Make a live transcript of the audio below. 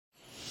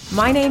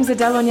My name's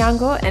Adele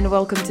Onyango and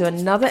welcome to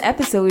another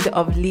episode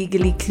of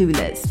Legally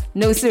Clueless.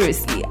 No,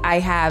 seriously, I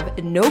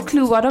have no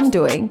clue what I'm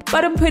doing,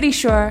 but I'm pretty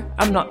sure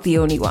I'm not the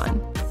only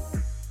one.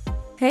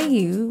 Hey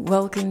you,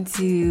 welcome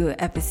to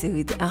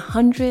episode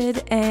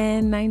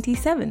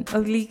 197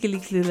 of Legally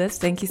Clueless.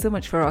 Thank you so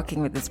much for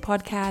rocking with this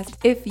podcast.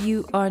 If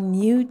you are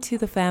new to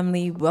the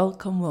family,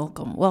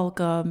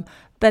 welcome.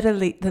 Better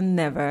late than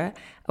never.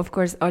 Of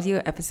course,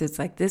 audio episodes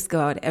like this go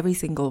out every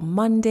single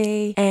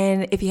Monday.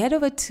 And if you head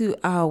over to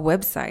our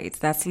website,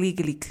 that's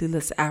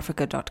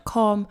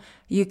legallycluelessafrica.com,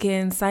 you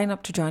can sign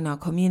up to join our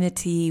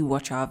community,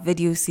 watch our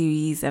video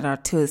series and our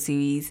tour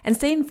series, and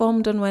stay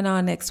informed on when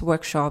our next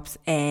workshops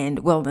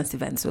and wellness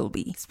events will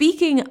be.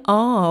 Speaking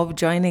of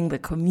joining the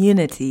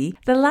community,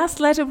 the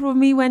last letter from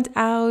me went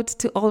out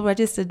to all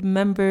registered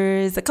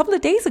members a couple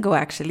of days ago,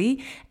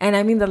 actually. And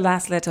I mean the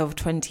last letter of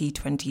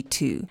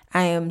 2022.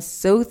 I am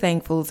so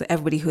thankful to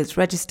everybody who has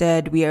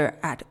registered. We are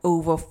at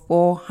over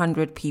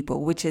 400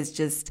 people, which is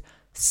just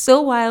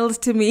so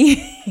wild to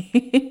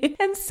me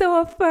and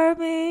so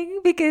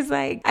affirming, because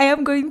I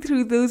am going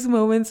through those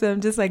moments where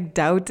I'm just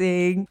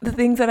doubting the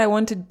things that I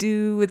want to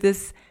do with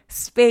this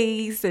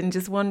space and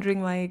just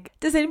wondering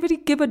does anybody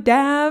give a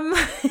damn?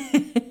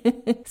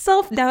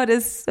 Self-doubt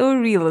is so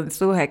real and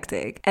so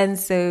hectic. And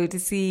so to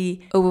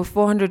see over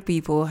 400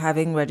 people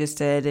having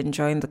registered and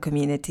joined the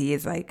community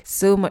is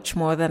so much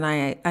more than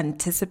I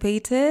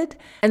anticipated.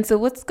 And so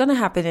what's going to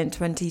happen in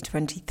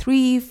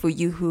 2023 for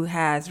you who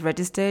has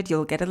registered,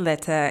 you'll get a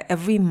letter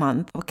every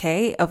month,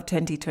 okay, of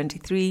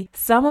 2023.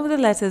 Some of the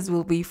letters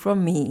will be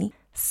from me.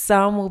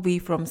 Some will be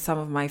from some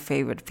of my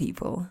favorite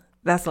people.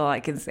 That's all I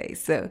can say.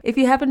 So if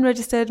you haven't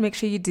registered, make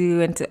sure you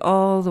do. And to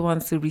all the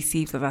ones who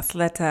received the last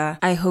letter,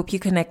 I hope you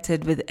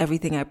connected with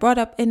everything I brought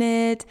up in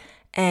it.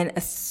 And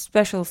a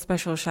special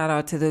shout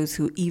out to those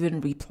who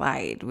even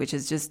replied, which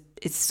is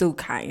it's so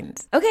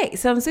kind. Okay,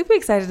 so I'm super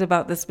excited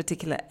about this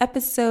particular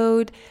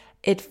episode.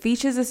 It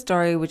features a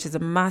story which is a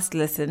must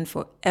listen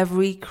for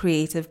every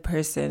creative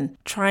person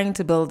trying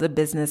to build a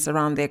business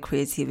around their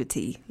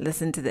creativity.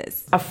 Listen to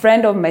this. A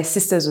friend of my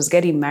sister's was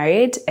getting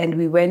married and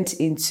we went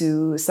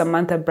into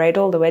Samantha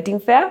Bridal, the wedding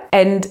fair.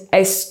 And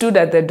I stood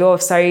at the door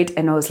of Sarit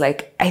and I was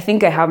like, I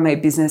think I have my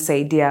business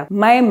idea.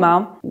 My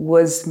mom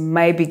was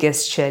my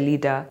biggest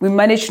cheerleader. We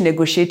managed to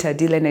negotiate a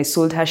deal and I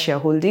sold her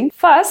shareholding.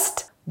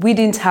 First, we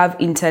didn't have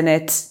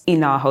internet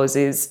in our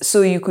houses.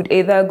 So you could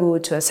either go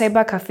to a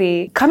cyber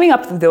cafe. Coming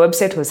up with the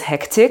website was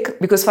hectic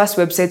because first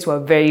websites were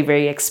very,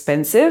 very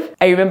expensive.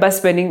 I remember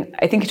spending,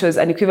 I think it was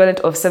an equivalent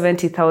of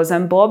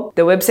 70,000 bob.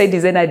 The website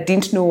designer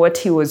didn't know what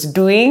he was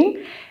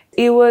doing.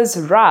 It was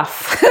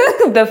rough.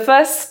 The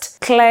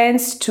first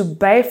clients to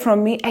buy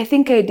from me, I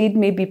think I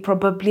did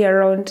probably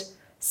around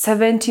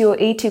 70 or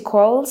 80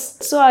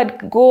 calls. So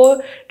I'd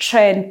go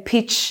try and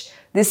pitch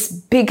this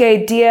big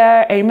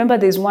idea. I remember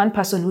there's one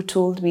person who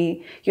told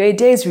me, your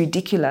idea is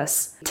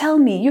ridiculous. Tell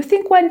me, you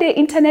think one day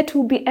internet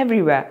will be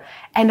everywhere?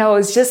 And I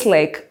was just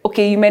like,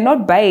 okay, you may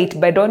not buy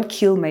it, but don't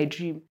kill my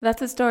dream.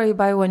 That's a story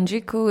by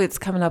Wanjiku. It's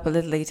coming up a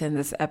little later in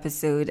this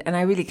episode. And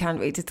I really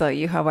can't wait to tell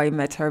you how I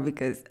met her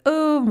because,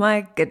 oh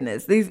my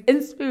goodness, there's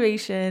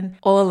inspiration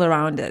all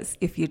around us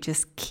if you're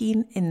just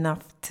keen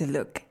enough to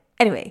look.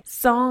 Anyway,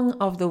 song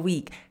of the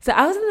week. So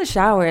I was in the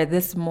shower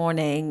this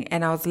morning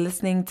and I was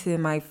listening to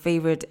my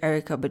favorite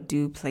Erykah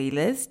Badu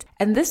playlist.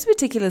 And this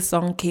particular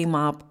song came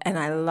up and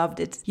I loved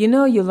it. You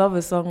know, you love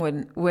a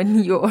song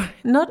when you're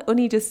not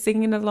only just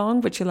singing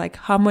along, but you're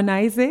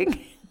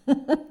harmonizing.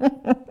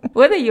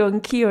 Whether you're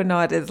on key or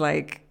not is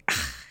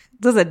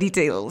those are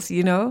details,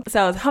 you know?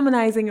 So I was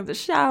harmonizing in the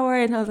shower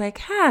and I was like,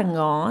 hang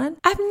on,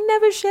 I've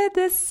never shared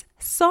this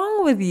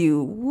song with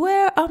you.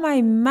 Where are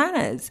my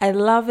manners? I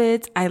love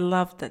it. I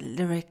love the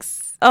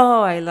lyrics.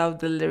 Oh, I love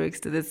the lyrics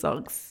to this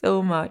song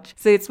so much.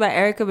 So it's by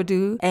Erykah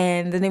Badu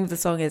and the name of the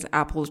song is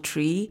Apple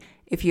Tree.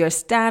 If you're a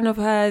stan of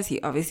hers, you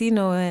obviously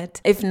know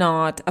it. If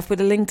not, I've put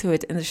a link to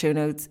it in the show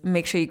notes.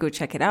 Make sure you go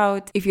check it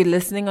out. If you're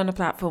listening on a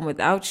platform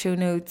without show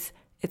notes,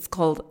 it's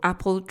called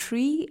Apple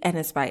Tree and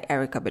it's by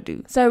Erykah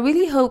Badu. So I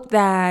really hope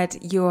that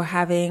you're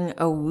having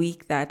a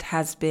week that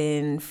has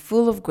been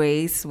full of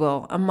grace.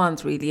 Well, a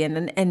month really, and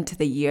an end to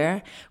the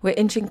year. We're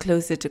inching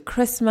closer to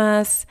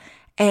Christmas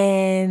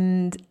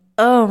and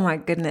oh my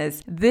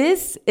goodness,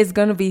 this is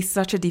going to be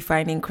such a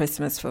defining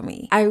Christmas for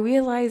me. I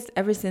realized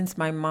ever since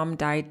my mom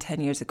died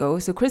 10 years ago,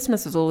 so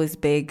Christmas was always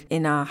big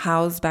in our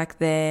house back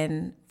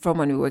then from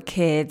when we were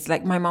kids.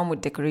 My mom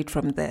would decorate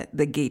from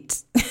the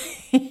gate.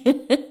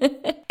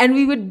 And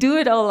we would do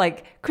it all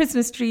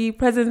Christmas tree,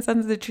 presents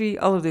under the tree,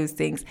 all of those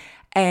things.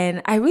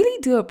 And I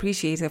really do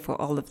appreciate her for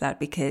all of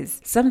that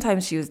because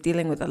sometimes she was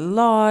dealing with a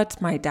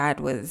lot. My dad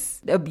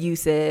was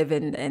abusive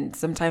and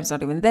sometimes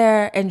not even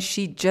there. And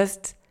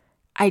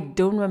I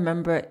don't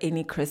remember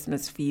any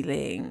Christmas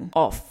feeling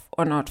off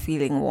or not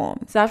feeling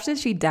warm. So after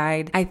she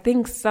died, I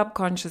think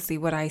subconsciously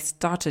what I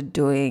started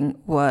doing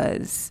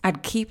was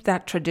I'd keep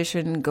that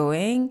tradition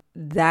going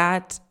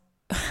that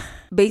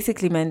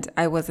basically meant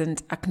I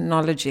wasn't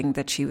acknowledging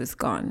that she was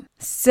gone.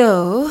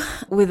 So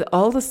with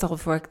all the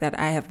self-work that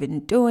I have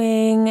been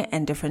doing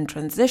and different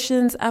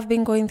transitions I've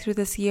been going through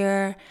this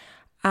year,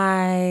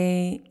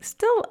 I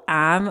still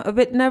am a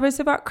bit nervous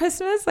about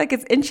Christmas. Like,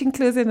 it's inching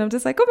closer and I'm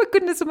just like, oh my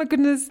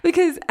goodness.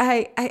 Because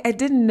I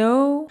didn't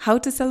know how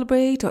to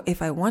celebrate or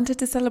if I wanted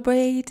to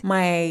celebrate.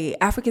 My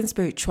African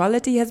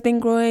spirituality has been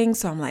growing.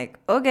 So I'm like,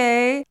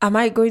 okay, am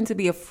I going to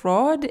be a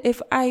fraud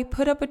if I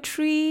put up a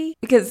tree?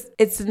 Because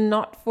it's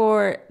not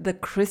for the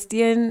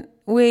Christian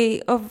way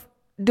of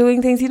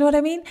doing things. You know what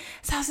I mean?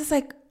 So I was just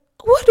like,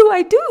 what do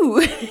I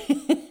do?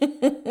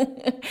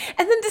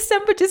 And then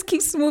December just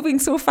keeps moving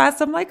so fast.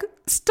 I'm like,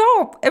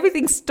 stop.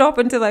 Everything stop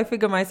until I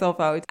figure myself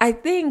out. I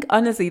think,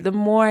 honestly, the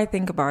more I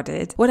think about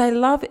it, what I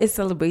love is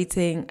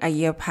celebrating a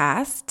year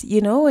past,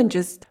 and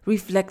just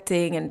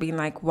reflecting and being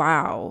like,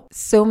 wow,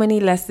 so many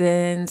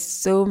lessons,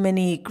 so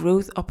many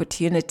growth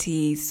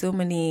opportunities, so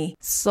many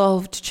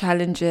solved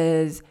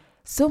challenges,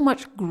 so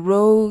much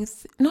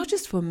growth, not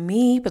just for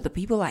me, but the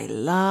people I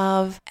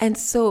love. And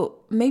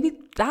so maybe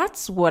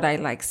that's what I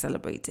like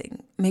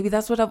celebrating. Maybe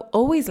that's what I've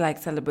always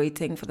liked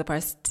celebrating for the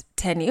past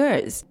 10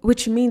 years,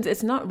 which means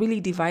it's not really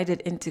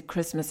divided into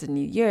Christmas and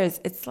New Year's.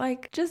 It's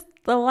like just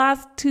the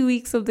last 2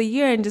 weeks of the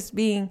year and just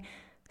being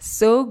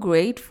so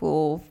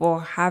grateful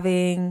for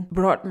having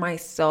brought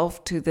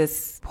myself to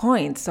this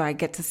point. So I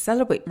get to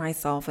celebrate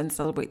myself and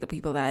celebrate the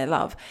people that I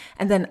love.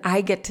 And then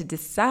I get to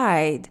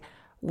decide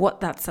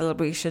what that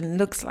celebration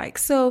looks like.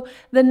 So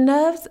the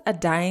nerves are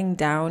dying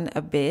down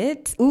a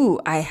bit. Ooh,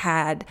 I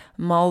had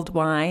mulled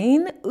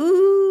wine.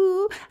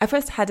 Ooh, I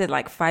first had it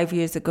like 5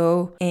 years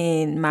ago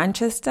in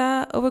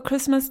Manchester over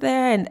Christmas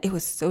there, and it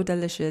was so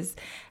delicious.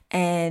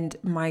 And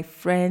my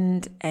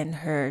friend and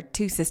her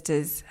 2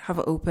 sisters have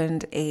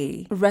opened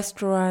a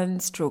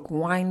restaurant stroke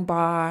wine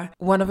bar.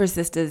 One of her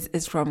sisters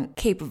is from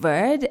Cape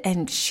Verde,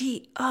 and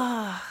she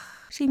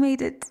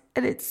made it,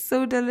 and it's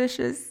so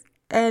delicious.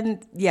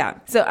 And yeah,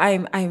 so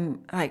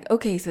I'm like,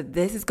 okay, so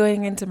this is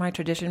going into my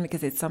tradition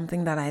because it's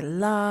something that I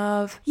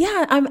love.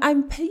 Yeah,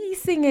 I'm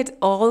piecing it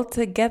all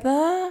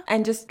together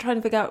and just trying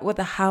to figure out what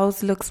the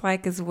house looks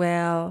like as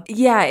well.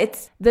 Yeah,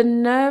 the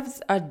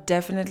nerves are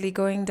definitely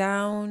going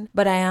down,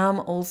 but I am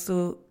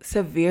also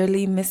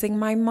severely missing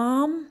my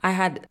mom. I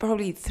had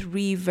probably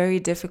 3 very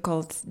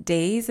difficult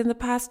days in the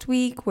past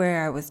week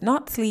where I was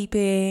not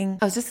sleeping.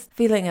 I was just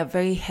feeling a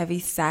very heavy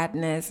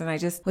sadness, and I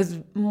just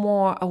was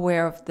more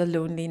aware of the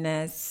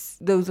loneliness.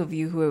 Those of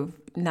you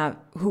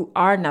who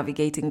are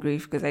navigating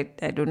grief, because I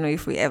don't know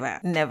if we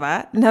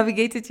never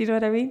navigated, you know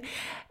what I mean?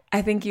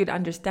 I think you'd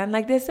understand.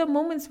 Like, there's some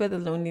moments where the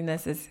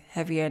loneliness is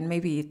heavier, and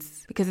maybe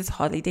it's because it's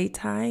holiday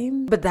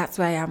time. But that's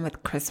where I am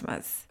with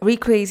Christmas.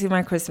 Recreating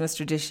my Christmas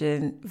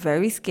tradition,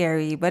 very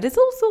scary, but it's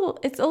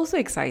also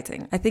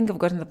exciting. I think I've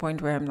gotten to the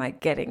point where I'm like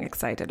getting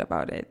excited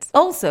about it.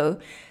 Also,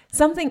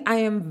 something I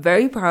am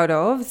very proud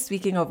of,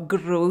 speaking of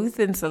growth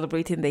and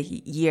celebrating the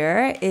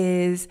year,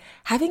 is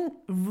having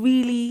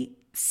really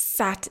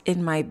sat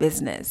in my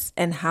business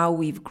and how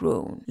we've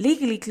grown.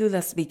 Legally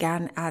Clueless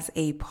began as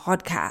a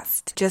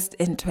podcast just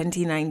in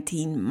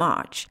 2019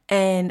 March.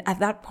 And at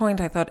that point,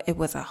 I thought it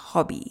was a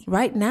hobby.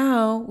 Right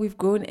now, we've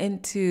grown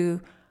into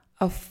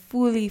a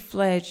fully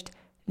fledged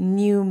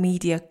new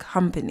media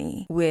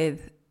company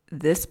with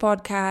this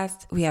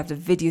podcast. We have the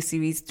video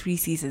series 3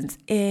 seasons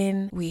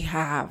in. We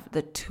have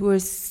the tour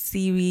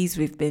series.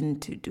 We've been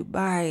to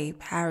Dubai,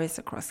 Paris,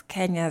 across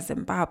Kenya,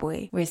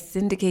 Zimbabwe. We're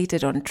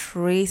syndicated on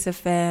Trace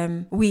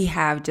FM. We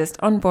have just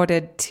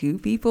onboarded 2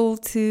 people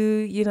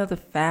to, the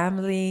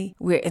family.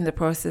 We're in the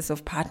process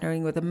of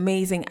partnering with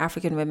amazing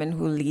African women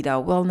who lead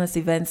our wellness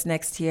events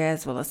next year,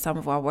 as well as some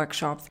of our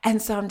workshops.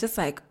 And so I'm just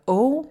like,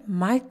 oh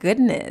my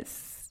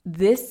goodness,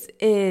 this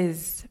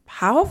is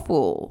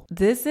powerful.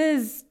 This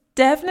is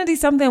definitely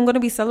something I'm going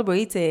to be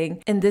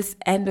celebrating in this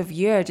end of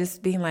year,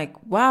 just being like,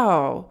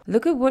 wow,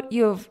 look at what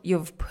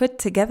you've put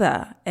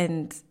together,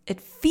 and it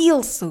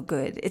feels so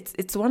good.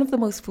 It's one of the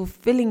most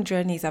fulfilling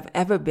journeys I've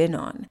ever been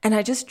on. And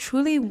I just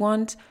truly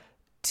want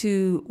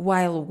to,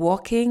 while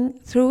walking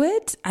through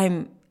it,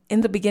 I'm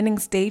in the beginning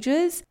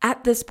stages.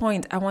 At this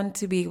point, I want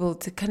to be able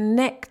to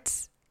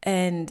connect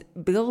and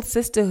build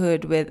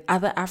sisterhood with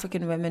other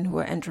African women who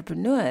are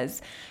entrepreneurs,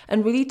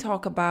 and really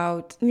talk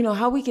about,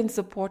 how we can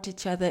support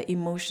each other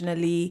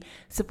emotionally,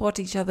 support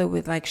each other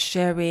with like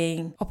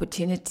sharing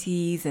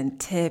opportunities and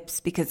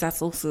tips, because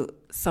that's also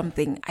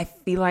something I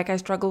feel like I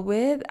struggle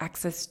with,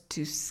 access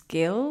to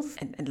skills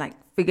and like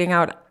figuring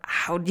out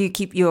how do you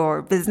keep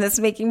your business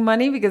making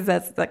money, because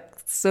that's like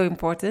so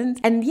important.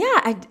 And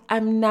yeah,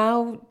 I'm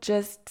now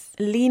just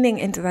leaning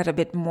into that a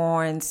bit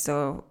more. And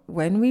so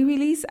when we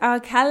release our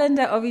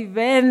calendar of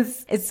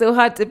events, it's so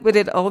hard to put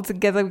it all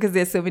together because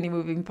there's so many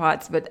moving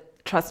parts. But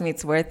trust me,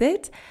 it's worth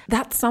it.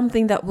 That's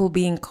something that will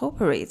be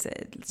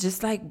incorporated,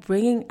 just like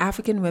bringing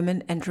African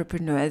women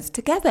entrepreneurs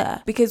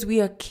together, because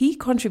we are key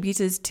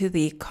contributors to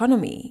the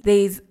economy.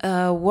 There's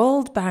a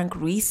World Bank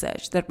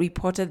research that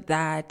reported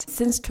that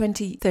since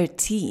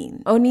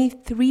 2013, only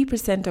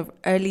 3% of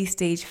early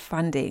stage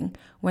funding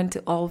went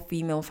to all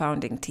female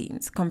founding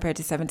teams compared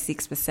to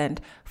 76%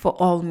 for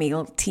all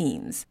male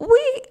teams.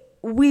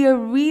 We are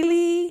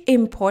really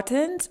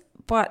important,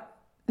 but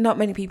not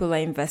many people are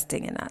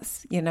investing in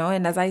us,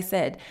 and as I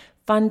said,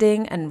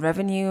 funding and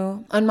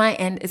revenue on my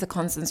end is a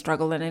constant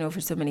struggle, and I know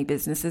for so many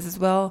businesses as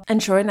well.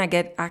 Ensuring I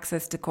get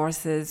access to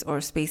courses or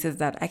spaces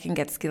that I can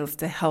get skills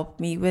to help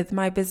me with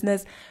my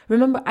business.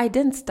 Remember, I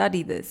didn't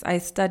study this. I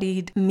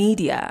studied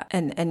media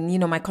and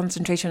my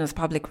concentration was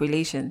public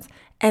relations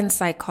and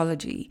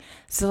psychology.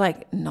 So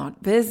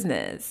not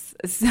business.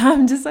 So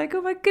I'm just like,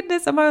 oh my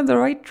goodness, am I on the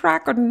right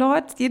track or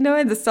not?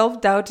 And the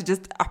self-doubt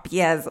just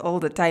appears all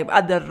the time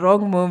at the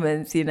wrong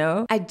moments,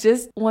 I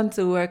just want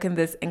to work on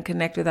this and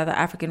connect with other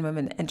African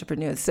women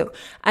entrepreneurs. So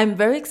I'm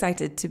very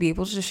excited to be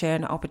able to share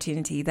an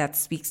opportunity that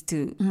speaks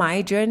to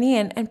my journey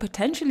and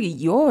potentially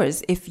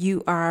yours if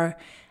you are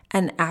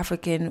an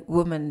African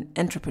woman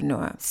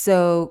entrepreneur.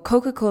 So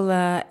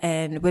Coca-Cola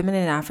and Women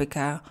in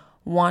Africa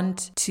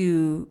want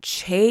to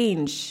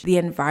change the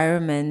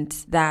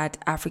environment that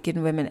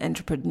African women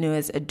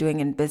entrepreneurs are doing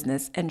in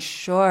business,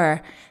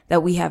 ensure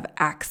that we have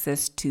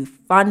access to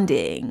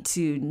funding,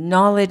 to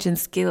knowledge and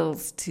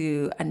skills,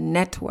 to a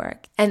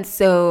network. And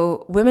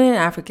so Women in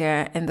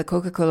Africa and the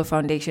Coca-Cola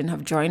Foundation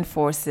have joined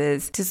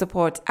forces to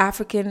support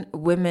African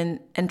women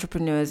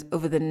entrepreneurs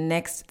over the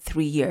next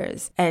 3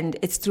 years. And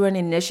it's through an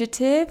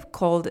initiative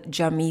called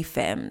Jamii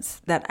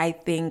Femmes that I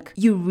think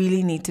you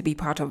really need to be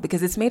part of,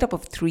 because it's made up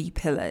of 3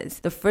 pillars.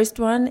 The first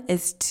one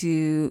is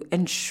to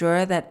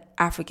ensure that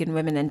African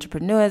women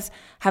entrepreneurs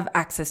have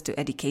access to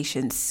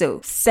education.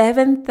 So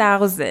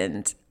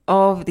 7,000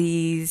 of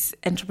these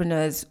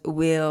entrepreneurs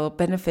will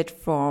benefit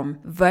from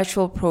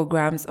virtual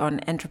programs on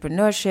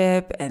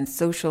entrepreneurship and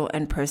social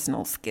and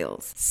personal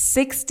skills.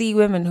 60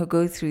 women who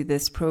go through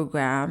this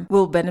program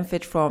will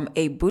benefit from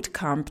a boot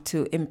camp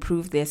to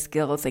improve their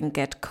skills and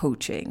get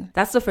coaching.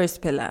 That's the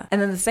first pillar.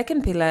 And then the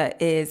second pillar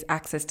is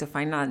access to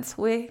finance.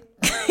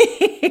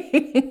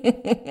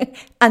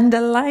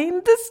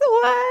 Underline this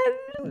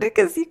one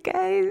because you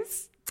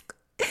guys.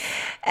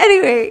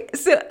 Anyway,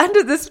 so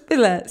under this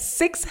pillar,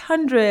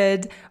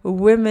 600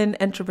 women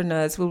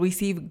entrepreneurs will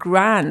receive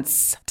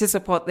grants to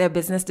support their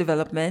business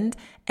development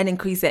and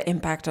increase their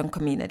impact on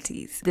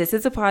communities. This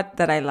is a part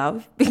that I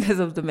love because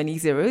of the many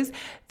zeros.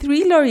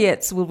 3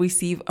 laureates will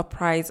receive a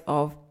prize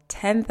of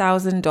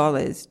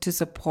 $10,000 to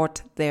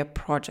support their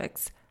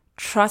projects.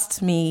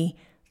 Trust me,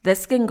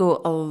 this can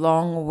go a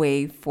long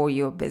way for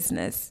your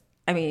business.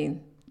 I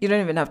mean, you don't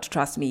even have to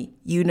trust me,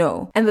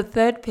 And the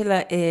third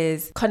pillar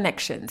is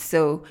connection.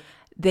 So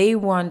they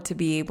want to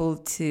be able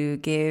to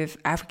give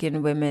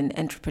African women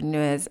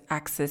entrepreneurs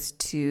access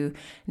to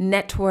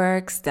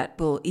networks that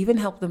will even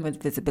help them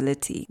with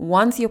visibility.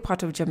 Once you're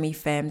part of Jamii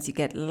Femmes, you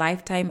get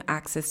lifetime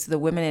access to the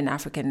Women in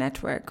Africa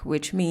network,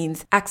 which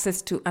means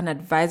access to an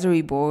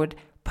advisory board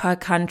per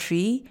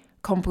country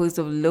composed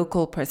of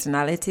local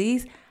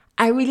personalities.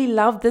 I really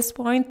love this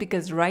point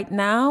because right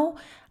now,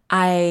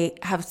 I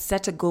have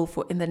set a goal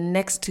for in the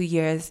next 2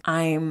 years,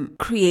 I'm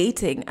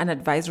creating an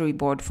advisory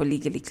board for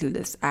Legally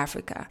Clueless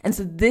Africa. And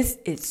so this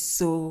is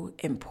so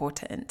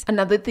important.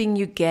 Another thing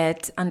you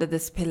get under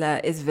this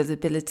pillar is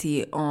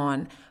visibility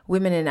on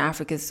Women in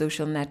Africa's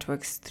social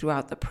networks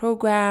throughout the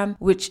program,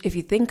 which if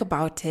you think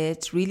about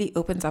it, really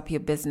opens up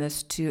your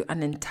business to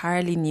an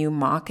entirely new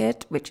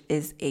market, which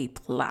is a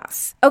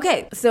plus.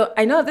 Okay, so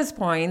I know at this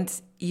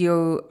point,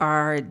 you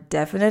are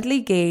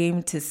definitely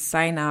game to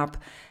sign up,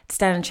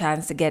 stand a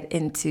chance to get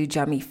into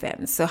Jamii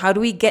Femmes. So how do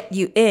we get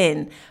you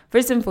in?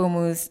 First and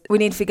foremost, we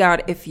need to figure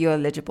out if you're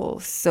eligible.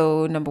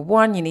 So number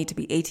 1, you need to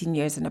be 18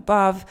 years and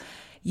above.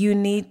 You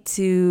need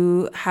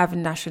to have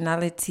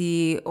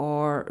nationality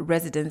or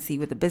residency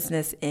with a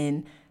business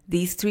in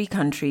these 3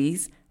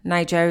 countries: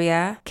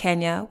 Nigeria,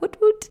 Kenya,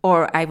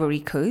 or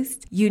Ivory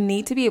Coast. You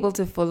need to be able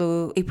to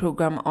follow a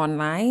program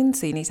online.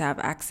 So you need to have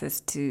access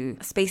to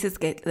spaces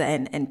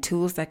and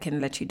tools that can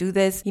let you do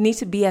this. You need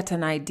to be at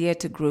an idea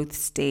to growth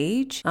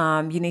stage.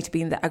 You need to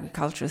be in the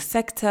agricultural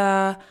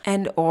sector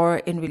and or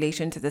in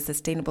relation to the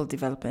sustainable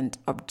development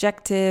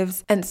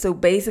objectives. And so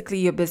basically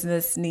your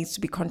business needs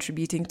to be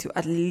contributing to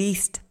at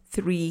least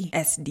 3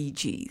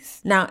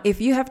 SDGs. Now, if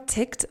you have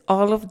ticked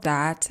all of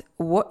that,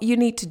 what you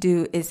need to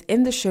do is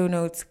in the show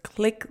notes,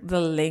 click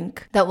the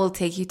link that will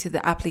take you to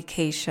the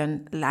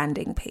application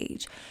landing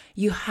page.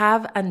 You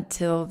have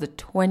until the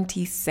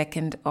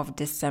 22nd of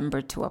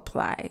December to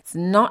apply. It's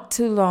not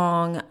too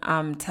long.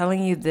 I'm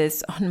telling you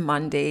this on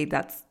Monday.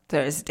 That's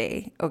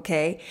Thursday,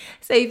 okay?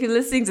 So if you're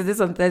listening to this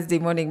on Thursday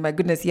morning, my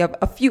goodness, you have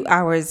a few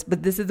hours,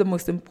 but this is the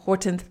most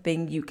important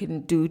thing you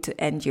can do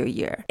to end your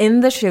year.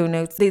 In the show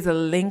notes, there's a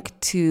link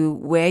to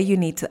where you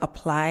need to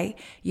apply.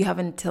 You have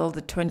until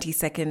the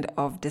 22nd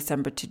of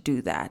December to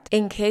do that.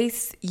 In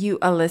case you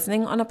are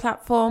listening on a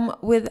platform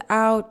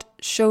without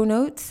show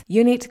notes,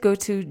 you need to go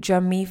to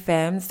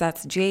JAMIFEMS,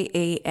 that's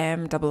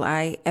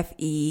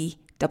JAMIFEMMES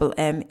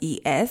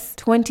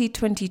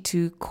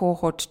 2022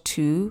 cohort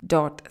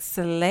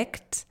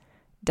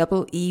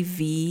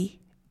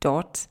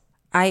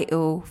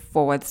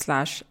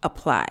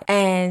 2.select.ev.io/apply.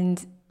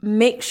 And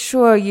make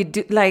sure you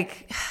do,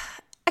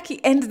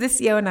 end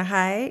this year on a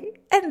high.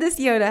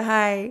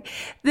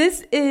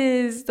 This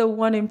is the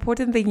one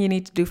important thing you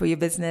need to do for your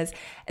business.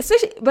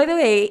 Especially, by the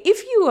way,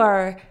 if you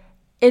are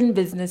in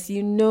business,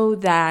 you know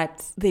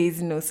that there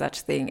is no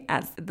such thing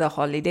as the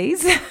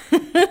holidays.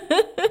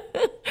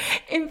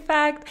 In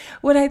fact,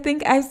 what I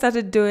think I've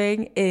started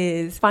doing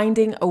is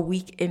finding a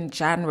week in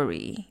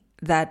January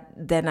that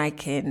then I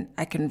can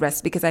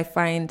rest, because I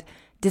find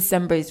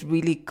December is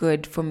really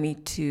good for me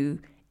to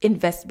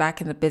invest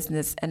back in the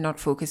business and not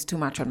focus too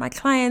much on my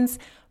clients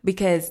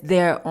because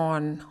they're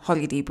on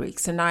holiday break.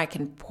 So now I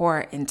can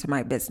pour into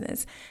my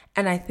business.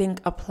 And I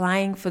think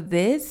applying for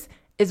this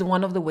is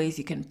one of the ways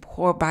you can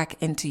pour back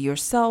into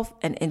yourself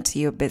and into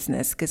your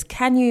business. Because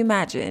can you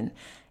imagine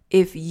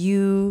if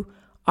you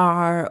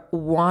are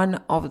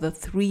one of the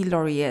 3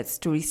 laureates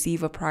to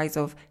receive a prize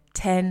of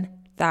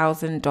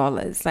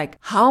 $10,000? Like,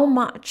 how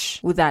much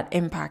would that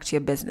impact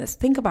your business?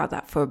 Think about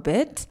that for a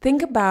bit.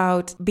 Think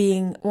about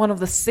being one of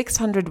the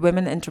 600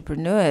 women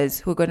entrepreneurs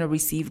who are going to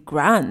receive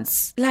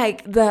grants.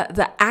 Like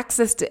the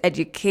access to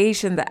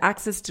education, the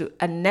access to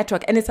a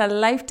network, and it's a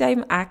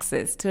lifetime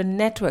access to a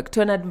network,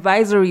 to an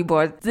advisory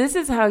board. This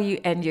is how you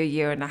end your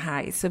year on a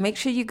high. So make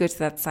sure you go to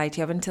that site.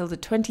 You have until the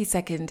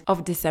 22nd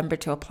of December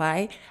to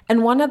apply.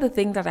 And one other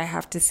thing that I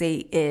have to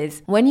say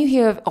is, when you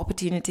hear of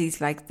opportunities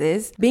like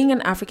this, being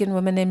an African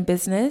woman in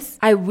business,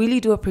 I really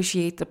do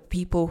appreciate the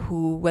people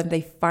who, when they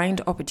find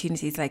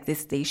opportunities like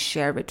this, they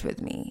share it with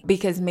me.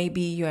 Because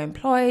maybe you're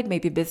employed,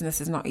 maybe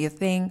business is not your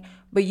thing,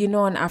 but you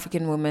know an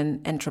African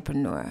woman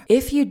entrepreneur.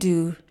 If you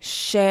do,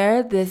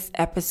 share this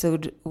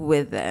episode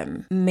with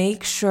them.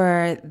 Make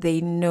sure they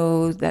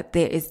know that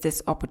there is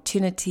this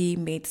opportunity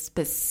made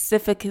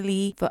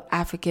specifically for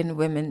African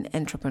women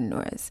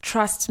entrepreneurs.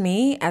 Trust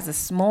me, as a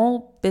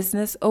small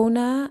business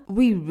owner,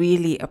 we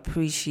really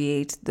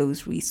appreciate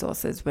those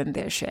resources when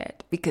they're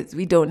shared because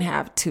we don't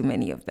have too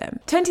many of them.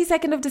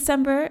 22nd of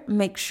December,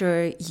 make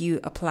sure you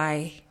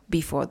apply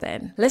before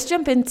then. Let's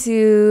jump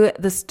into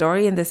the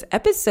story in this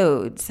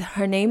episode.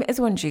 Her name is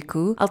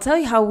Wanjiku. I'll tell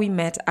you how we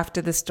met after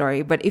the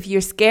story, but if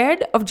you're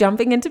scared of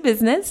jumping into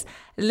business,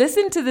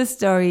 listen to the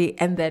story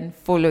and then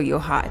follow your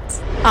heart.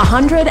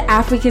 100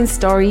 African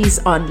stories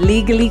on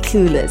Legally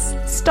Clueless.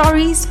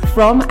 Stories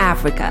from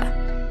Africa.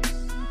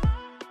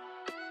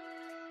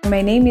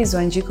 My name is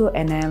Wanjiku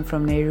and I am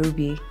from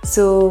Nairobi.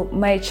 So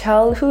my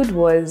childhood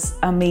was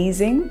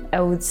amazing. I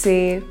would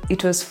say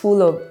it was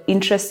full of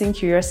interesting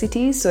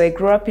curiosities. So I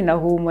grew up in a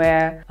home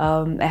where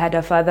I had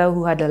a father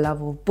who had a love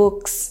of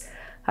books,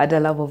 had a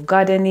love of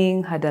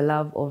gardening, had a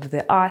love of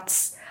the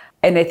arts.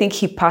 And I think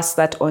he passed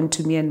that on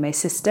to me and my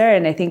sister.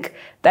 And I think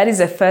that is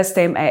the first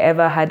time I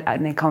ever had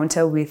an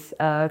encounter with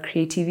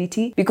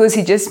creativity, because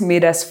he just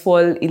made us fall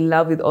in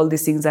love with all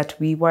these things that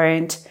we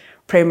weren't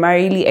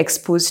primarily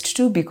exposed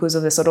to because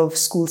of the sort of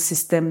school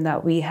system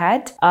that we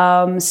had.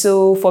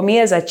 So for me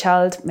as a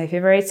child, my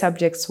favorite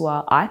subjects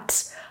were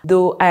art,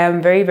 though I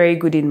am very, very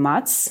good in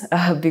maths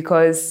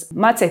because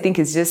maths, I think,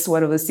 is just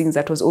one of those things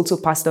that was also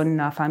passed on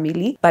in our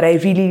family. But I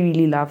really,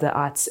 really love the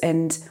arts.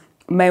 And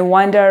my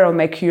wonder or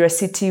my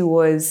curiosity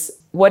was,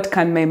 what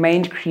can my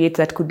mind create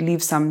that could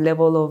leave some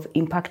level of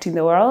impact in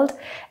the world?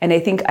 And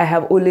I think I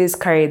have always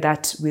carried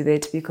that with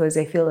it because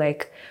I feel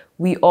like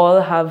we all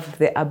have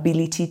the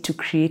ability to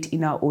create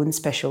in our own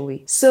special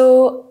way.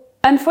 So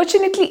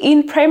unfortunately,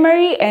 in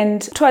primary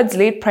and towards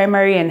late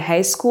primary and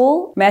high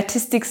school, my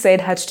artistic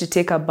side had to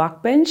take a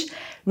backbench.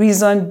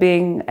 Reason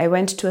being, I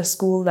went to a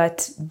school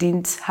that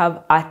didn't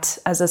have art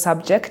as a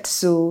subject.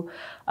 So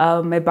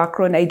my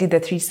background, I did the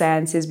 3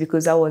 sciences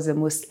because that was the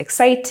most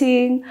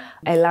exciting.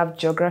 I loved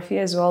geography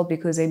as well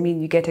because,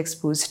 you get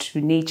exposed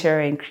to nature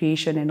and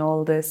creation and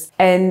all this.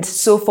 And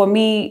so for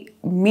me,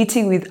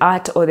 meeting with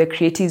art or the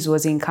creatives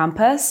was in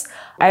campus.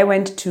 I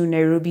went to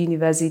Nairobi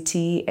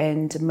University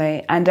and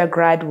my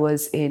undergrad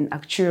was in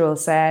actuarial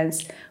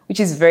science, which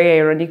is very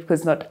ironic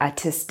because not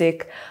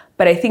artistic.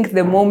 But I think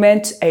the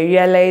moment I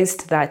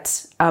realized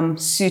that I'm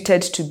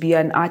suited to be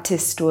an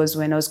artist was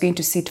when I was going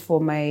to sit for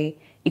my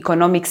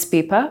economics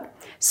paper.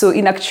 So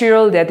in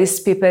actuarial, there are these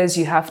papers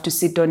you have to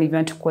sit on if you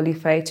want to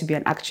qualify to be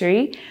an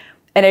actuary.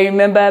 And I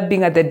remember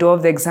being at the door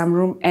of the exam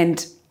room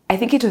and I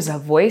think it was a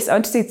voice. I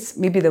want to say it's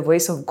maybe the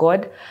voice of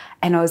God.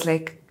 And I was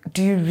like,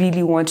 do you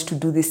really want to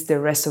do this the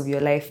rest of your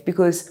life?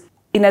 Because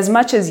in as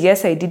much as,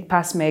 yes, I did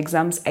pass my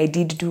exams, I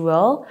did do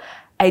well,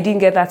 I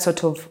didn't get that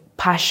sort of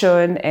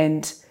passion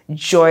and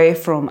joy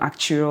from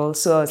actuarial.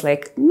 So I was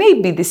like,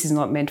 maybe this is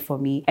not meant for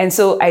me. And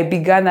so I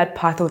began that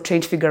path of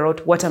trying to figure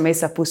out what am I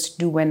supposed to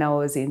do when I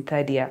was in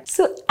third year.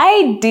 So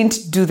I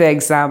didn't do the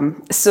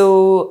exam.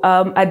 So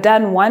I'd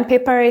done one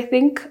paper, I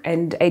think,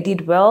 and I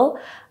did well.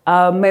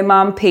 My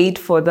mom paid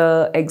for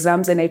the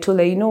exams and I told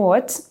her, you know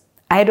what?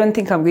 I don't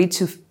think I'm going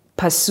to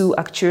pursue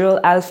actuarial.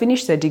 I'll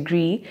finish the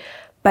degree,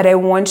 but I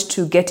want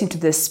to get into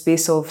the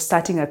space of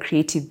starting a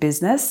creative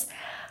business.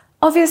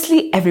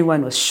 Obviously,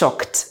 everyone was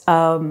shocked.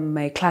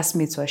 My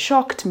classmates were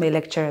shocked, my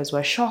lecturers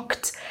were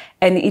shocked.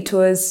 And it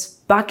was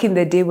back in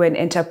the day when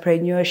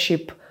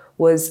entrepreneurship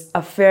was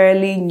a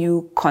fairly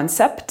new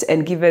concept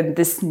and given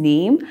this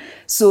name.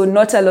 So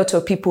not a lot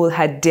of people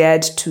had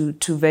dared to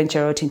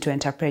venture out into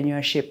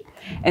entrepreneurship.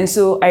 And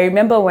so I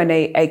remember when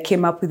I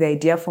came up with the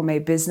idea for my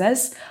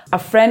business, a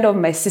friend of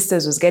my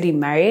sister's was getting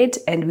married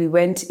and we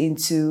went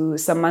into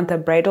Samantha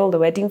Bridal, the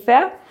wedding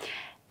fair.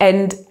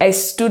 And I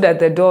stood at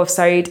the door of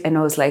Sarit and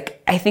I was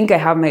like, I think I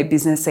have my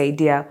business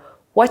idea.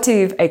 What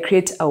if I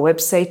create a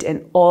website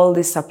and all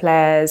the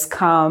suppliers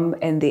come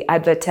and they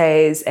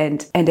advertise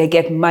and I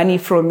get money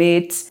from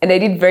it? And I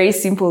did very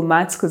simple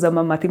maths because I'm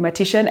a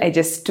mathematician. I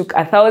just took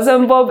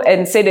 1,000 bob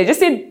and said, I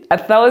just need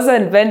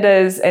 1,000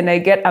 vendors and I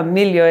get 1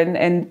 million.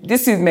 And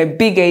this is my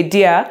big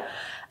idea.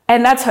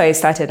 And that's how I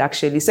started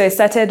actually. So I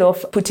started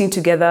off putting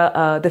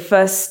together the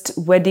first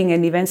wedding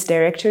and events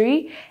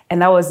directory.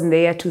 And that was in the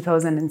year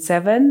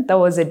 2007. That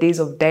was the days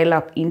of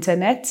dial-up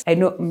internet. I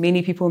know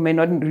many people may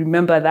not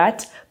remember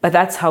that, but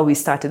that's how we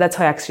started. That's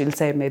how I actually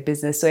started my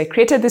business. So I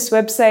created this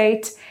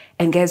website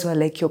and guys were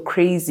like, you're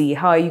crazy.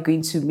 How are you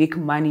going to make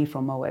money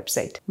from a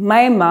website?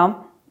 My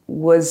mom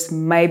was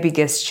my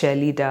biggest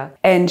cheerleader.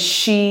 And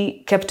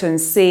she kept on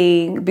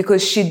saying,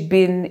 because she'd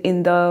been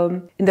in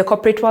the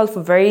corporate world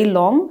for very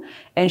long,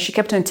 and she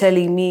kept on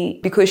telling me,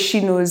 because she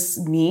knows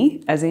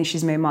me, as in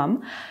she's my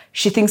mom,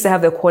 she thinks I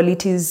have the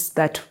qualities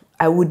that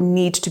I would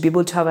need to be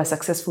able to have a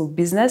successful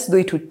business, though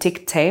it would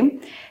take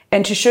time.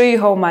 And to show you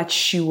how much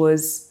she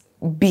was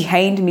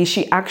behind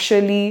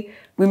me,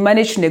 we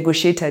managed to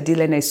negotiate a deal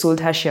and I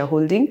sold her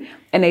shareholding.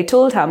 And I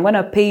told her, I'm going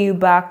to pay you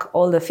back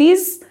all the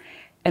fees.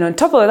 And on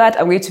top of that,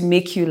 I'm going to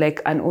make you like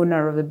an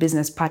owner of the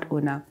business, part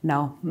owner.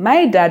 Now,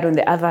 my dad, on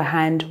the other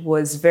hand,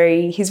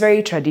 he's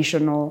very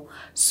traditional.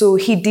 So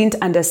he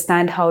didn't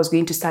understand how I was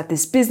going to start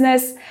this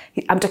business.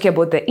 I'm talking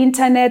about the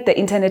internet. The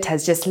internet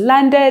has just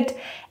landed.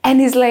 And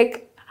he's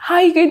like, how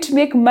are you going to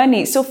make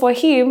money? So for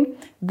him,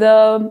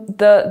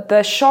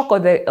 the shock or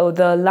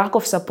the lack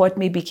of support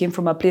maybe came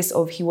from a place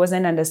of he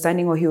wasn't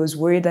understanding or he was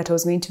worried that I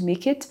was going to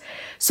make it.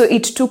 So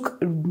it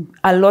took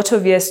a lot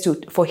of years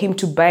for him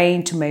to buy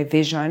into my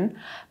vision.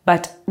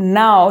 But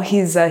now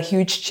he's a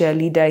huge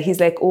cheerleader. He's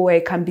like, oh, I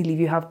can't believe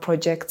you have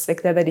projects.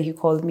 Like the other day he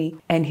called me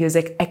and he was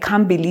like, I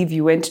can't believe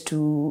you went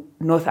to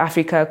North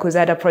Africa because I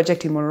had a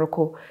project in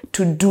Morocco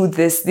to do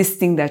this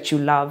thing that you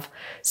love.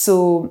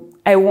 So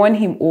I won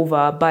him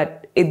over, but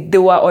they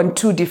were on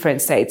two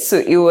different sides. So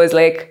it was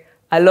like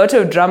a lot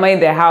of drama in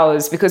the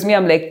house because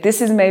I'm like,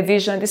 this is my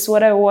vision, this is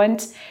what I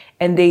want.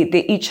 And they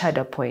each had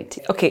a point.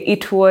 Okay,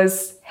 it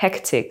was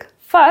hectic.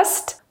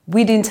 First,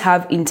 we didn't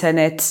have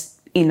internet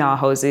in our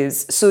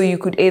houses. So you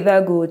could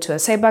either go to a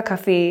cyber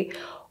cafe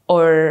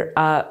or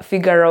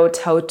figure out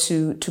how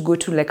to go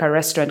to like a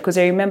restaurant. Because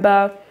I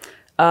remember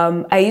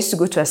I used to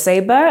go to a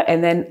cyber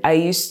and then I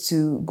used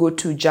to go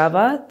to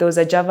Java. There was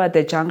a Java at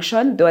the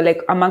Junction. They were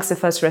like amongst the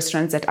first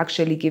restaurants that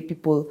actually gave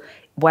people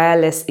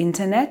wireless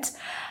internet.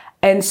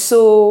 And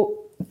so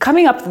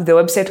coming up with the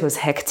website was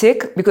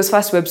hectic because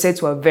first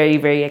websites were very,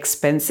 very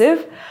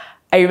expensive.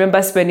 I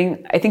remember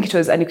spending, I think it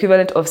was an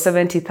equivalent of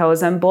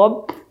 70,000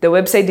 bob. The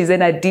website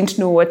designer didn't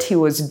know what he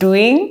was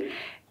doing.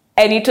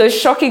 And it was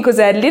shocking because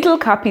I had little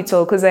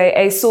capital because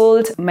I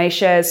sold my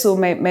shares. So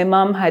my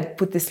mom had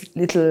put this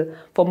little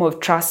form of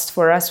trust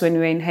for us when we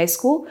were in high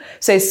school.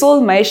 So I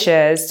sold my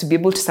shares to be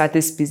able to start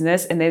this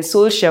business and then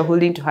sold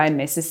shareholding to her and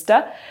my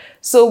sister.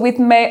 So with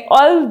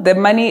all the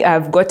money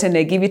I've gotten,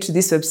 I give it to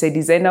this website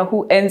designer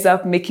who ends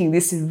up making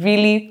this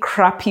really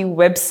crappy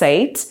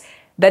website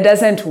that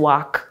doesn't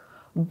work.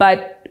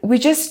 But we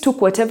just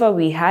took whatever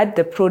we had,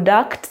 the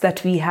product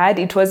that we had,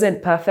 it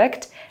wasn't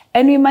perfect.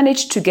 And we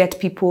managed to get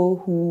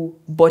people who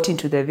bought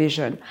into the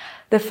vision.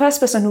 The first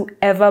person who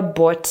ever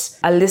bought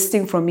a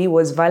listing from me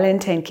was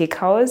Valentine Cake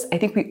House. I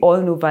think we all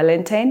know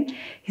Valentine.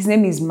 His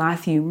name is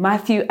Matthew.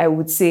 Matthew, I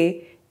would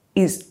say,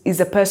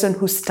 is a person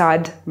who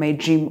started my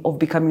dream of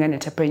becoming an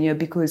entrepreneur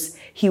because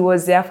he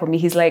was there for me.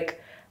 He's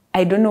like,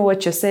 I don't know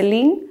what you're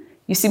selling.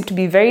 You seem to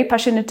be very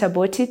passionate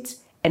about it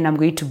and I'm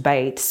going to buy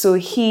it. So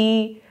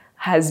he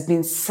has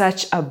been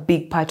such a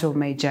big part of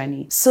my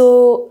journey.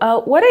 So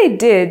what I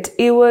did,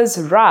 it was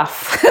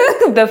rough.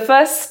 The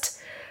first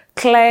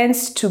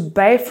clients to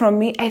buy from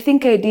me, I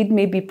think I did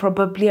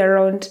probably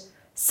around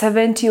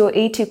 70 or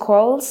 80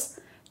 calls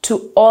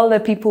to all the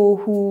people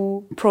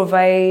who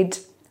provide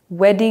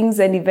weddings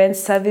and event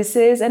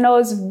services. And I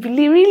was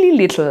really, really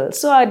little.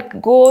 So I'd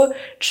go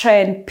try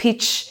and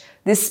pitch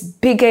this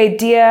big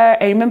idea.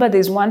 I remember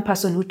there's one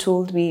person who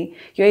told me,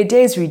 your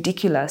idea is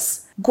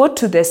ridiculous, go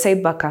to the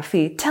cyber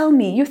cafe. Tell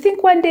me, you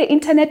think one day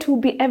internet will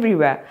be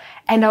everywhere?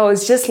 And I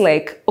was just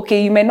like,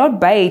 okay, you may not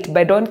buy it,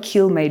 but don't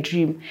kill my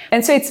dream.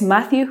 And so it's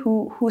Matthew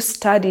who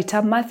started it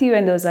up. Matthew,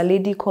 and there was a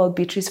lady called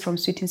Beatrice from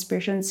Sweet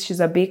Inspirations. She's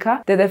a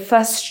baker. They're the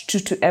first two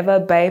to ever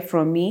buy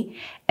from me.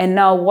 And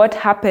now what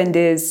happened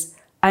is,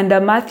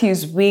 under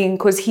Matthew's wing,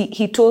 because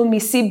he told me,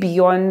 see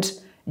beyond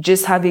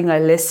just having a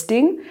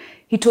listing.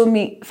 He told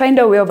me, find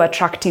a way of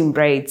attracting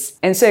brides.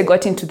 And so I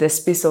got into the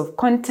space of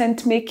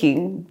content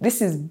making.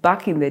 This is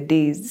back in the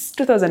days, this is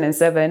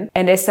 2007.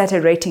 And I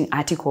started writing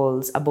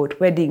articles about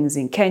weddings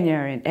in Kenya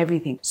and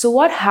everything. So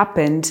what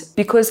happened,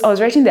 because I was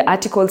writing the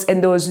articles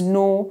and there was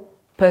no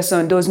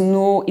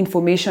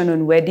information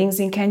on weddings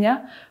in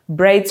Kenya,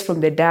 brides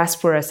from the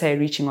diaspora started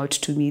reaching out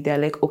to me. They're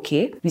like,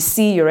 okay, we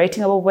see you're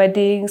writing about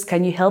weddings.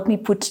 Can you help me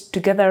put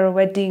together a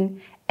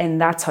wedding? And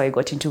that's how I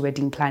got into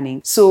wedding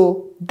planning.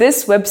 So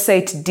this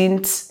website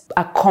didn't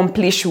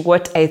accomplish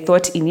what I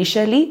thought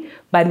initially,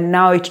 but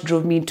now it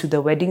drove me into the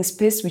wedding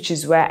space, which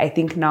is where I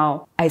think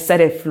now I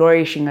started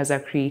flourishing as a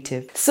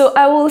creative. So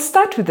I will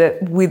start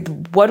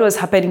with what was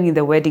happening in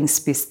the wedding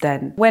space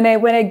then. When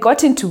I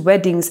got into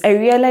weddings, I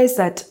realized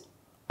that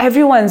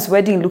everyone's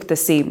wedding looked the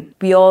same.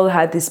 We all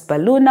had this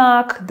balloon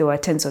arc. There were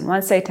tents on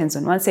one side,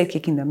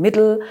 cake in the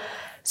middle.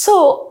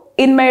 So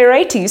in my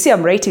writing, you see,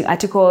 I'm writing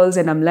articles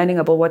and I'm learning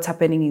about what's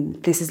happening in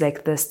places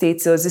like the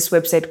States. There was this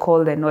website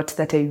called The Knot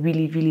that I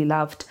really, really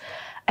loved.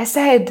 I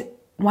started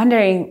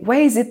wondering, why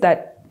is it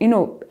that,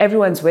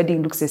 everyone's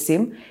wedding looks the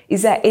same?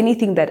 Is there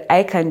anything that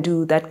I can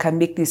do that can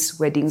make these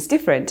weddings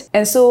different?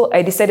 And so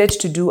I decided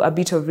to do a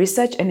bit of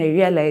research and I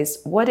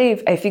realized, what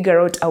if I figure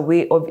out a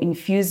way of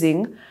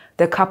infusing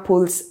the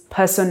couple's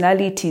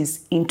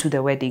personalities into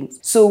the weddings?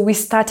 So we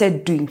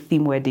started doing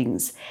theme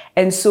weddings.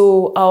 And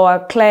so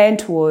our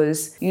client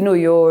was,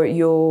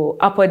 your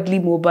upwardly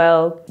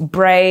mobile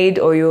bride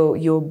or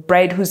your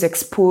bride who's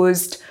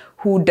exposed,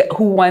 who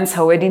wants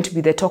her wedding to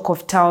be the talk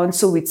of town.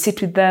 So we'd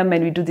sit with them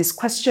and we do this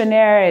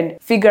questionnaire and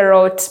figure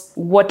out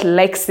what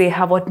likes they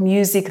have, what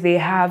music they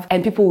have.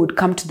 And people would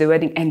come to the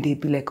wedding and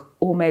they'd be like,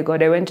 oh my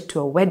God, I went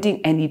to a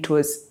wedding and it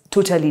was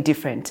totally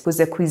different. Because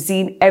the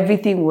cuisine,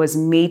 everything was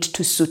made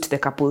to suit the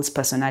couple's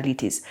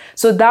personalities.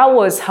 So that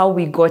was how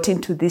we got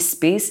into this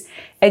space,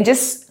 and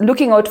just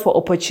looking out for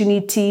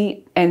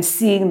opportunity and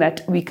seeing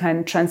that we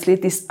can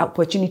translate this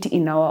opportunity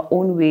in our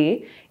own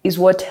way is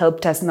what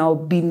helped us now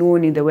be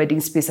known in the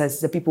wedding space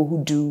as the people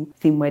who do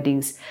theme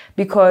weddings.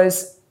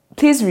 Because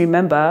please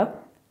remember,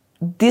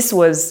 this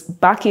was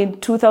back in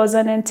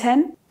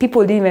 2010.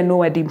 People didn't even know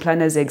wedding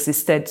planners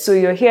existed. So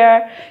you're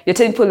here, you're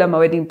telling people I'm a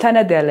wedding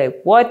planner. They're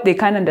like, what? They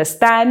can't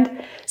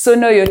understand. So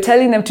now you're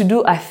telling them to do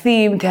a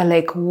theme. They're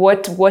like,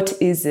 what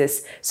is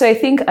this? So I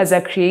think as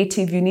a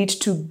creative, you need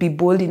to be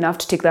bold enough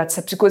to take that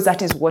step because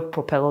that is what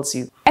propels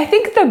you. I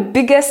think the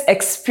biggest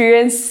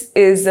experience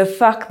is the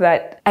fact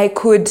that I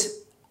could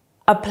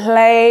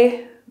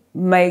apply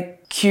my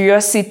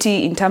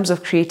curiosity in terms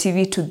of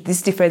creativity to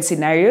these different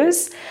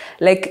scenarios.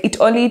 Like, it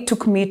only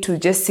took me to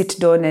just sit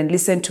down and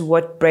listen to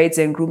what brides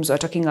and grooms are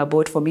talking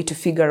about for me to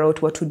figure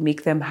out what would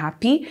make them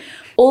happy.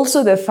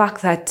 Also, the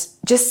fact that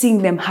just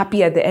seeing them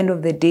happy at the end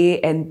of the day,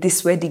 and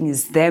this wedding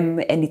is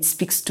them and it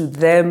speaks to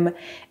them.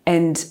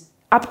 And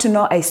up to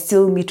now, I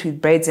still meet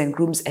with brides and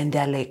grooms and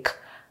they're like,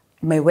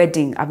 my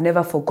wedding, I've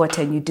never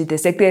forgotten you did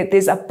this. Like,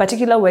 there's a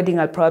particular wedding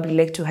I'd probably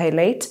like to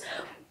highlight.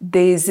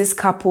 There's this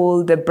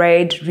couple, the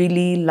bride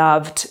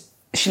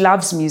she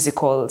loves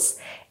musicals,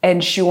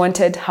 and she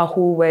wanted her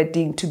whole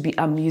wedding to be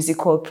a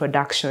musical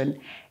production.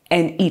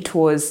 And it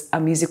was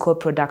a musical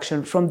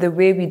production. From the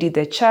way we did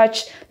the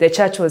church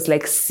was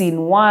like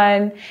scene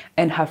one,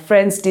 and her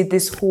friends did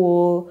this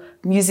whole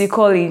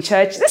musical in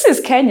church. This is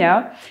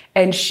Kenya.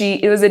 And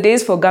it was the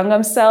days for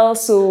Gangnam Style.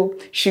 So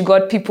she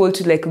got people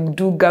to like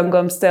do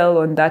Gangnam Style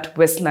on that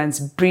Westlands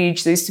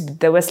Bridge. There used to be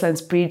the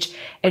Westlands Bridge.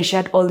 And she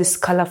had all these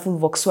colorful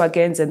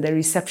Volkswagens, and the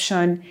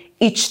reception,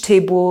 each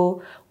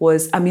table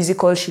was a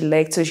musical she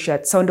liked. So she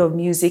had Sound of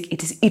Music.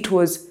 It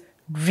was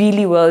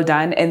really well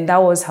done, and that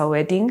was her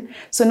wedding.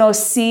 So now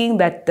seeing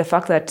that, the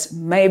fact that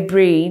my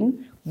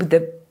brain with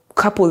the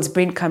couple's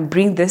brain can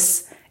bring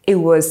this, it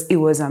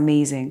was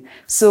amazing.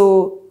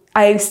 So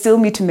I still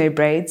meet my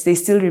brides. They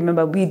still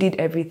remember we did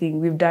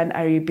everything. We've done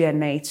Arabian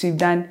Nights. We've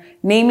done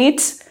name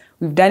it.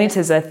 We've done it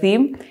as a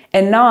theme.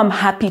 And now I'm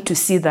happy to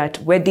see that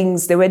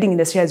the wedding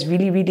industry has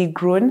really, really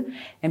grown,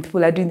 and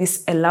people are doing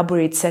these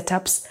elaborate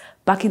setups.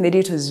 Back in the day,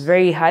 it was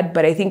very hard,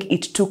 but I think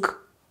it took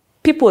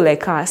people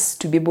like us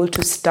to be able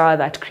to stir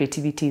that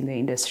creativity in the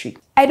industry.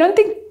 I don't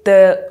think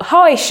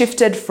how I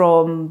shifted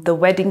from the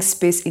wedding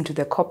space into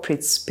the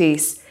corporate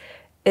space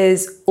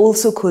is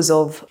also because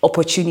of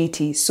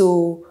opportunity.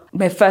 So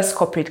my first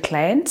corporate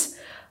client,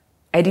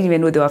 I didn't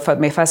even know they were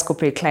my first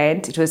corporate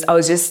client. There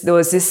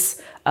was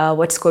this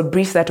what's called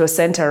brief that was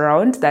sent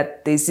around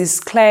that there's this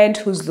client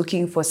who's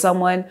looking for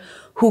someone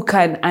who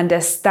can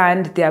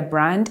understand their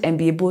brand and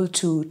be able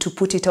to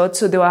put it out.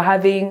 So they were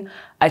having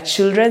a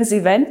children's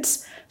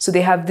event. So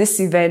they have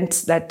this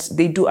event that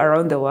they do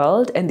around the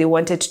world, and they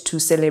wanted to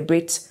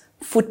celebrate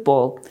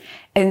football.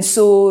 And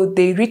so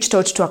they reached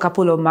out to a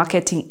couple of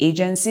marketing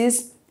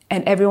agencies,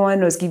 and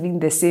everyone was giving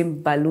the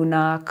same balloon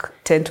arc,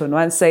 tent on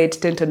one side,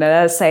 tent on the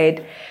other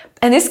side.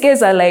 And these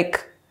guys are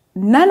like,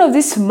 none of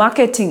these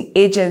marketing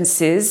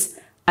agencies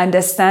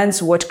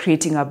understands what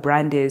creating a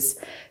brand is.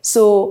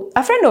 So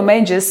a friend of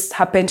mine just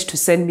happened to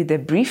send me the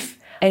brief,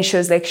 and she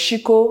was like,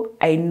 Shiko,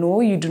 I know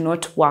you do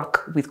not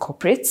work with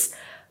corporates,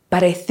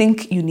 but I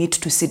think you need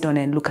to sit down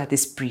and look at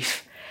this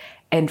brief.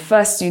 And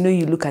first,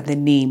 you look at the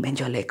name and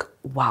you're like,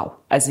 wow,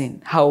 as in,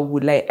 how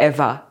would I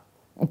ever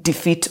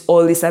defeat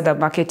all these other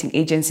marketing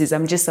agencies?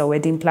 I'm just a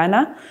wedding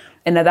planner.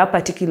 And at that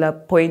particular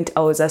point, I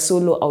was a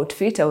solo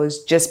outfit. I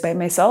was just by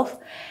myself.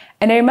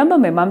 And I remember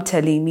my mom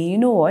telling me, you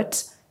know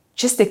what?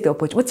 Just take the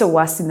opportunity. What's the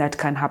worst thing that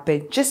can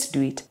happen? Just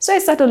do it. So I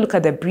started to look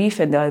at the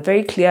brief, and they were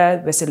very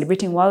clear. We're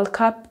celebrating World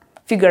Cup.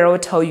 Figure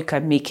out how you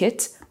can make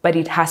it, but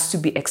it has to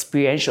be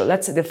experiential.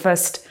 That's the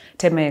first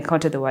time I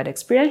encountered the word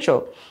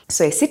experiential.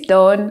 So I sit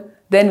down.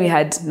 Then we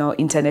had no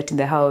internet in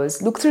the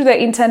house. Look through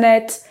the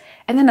internet.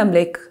 And then I'm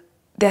like,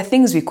 there are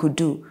things we could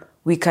do.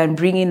 We can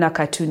bring in a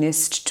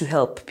cartoonist to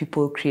help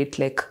people create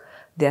like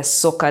a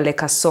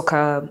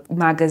soccer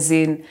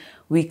magazine.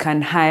 We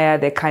can hire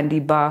the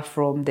candy bar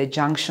from the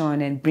junction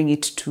and bring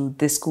it to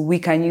the school. We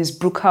can use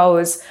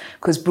Brookhouse,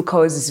 because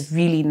Brookhouse is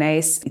really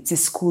nice. It's a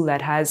school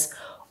that has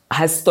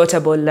thought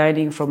about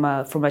learning from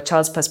a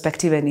child's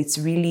perspective, and it's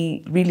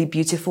really, really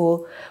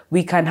beautiful.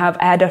 I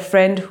had a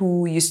friend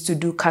who used to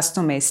do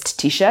customized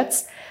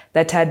t-shirts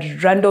that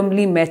had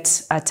randomly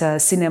met at a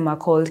cinema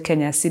called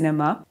Kenya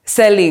Cinema,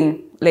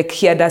 selling, like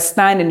he had a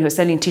stand and he was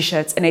selling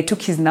t-shirts, and I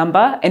took his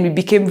number and we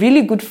became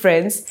really good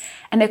friends.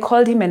 And I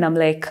called him and I'm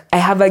like, I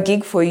have a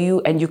gig for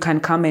you and you can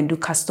come and do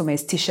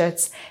customized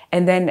t-shirts.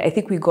 And then I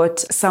think we got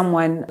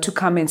someone to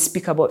come and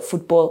speak about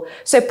football.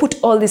 So I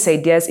put all these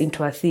ideas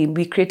into a theme.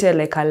 We created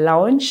like a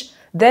lounge.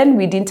 Then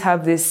we didn't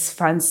have these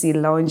fancy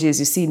lounges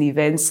you see in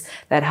events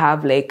that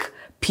have like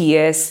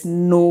PS.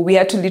 No, we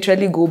had to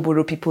literally go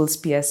borrow people's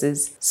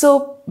PSs.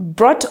 So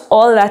brought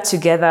all that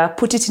together,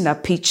 put it in a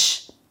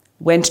pitch,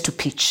 went to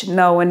pitch.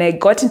 Now, when I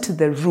got into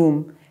the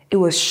room, it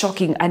was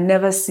shocking. I'd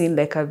never seen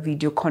like a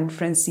video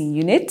conferencing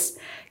unit.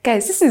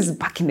 Guys, this is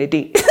back in the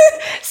day.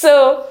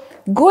 So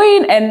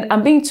going, and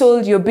I'm being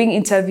told you're being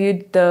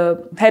interviewed.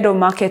 The head of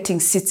marketing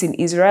sits in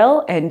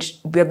Israel, and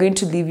we're going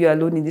to leave you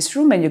alone in this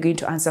room and you're going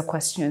to answer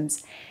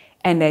questions.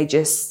 And I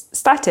just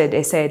started.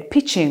 I said,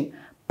 pitching.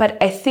 But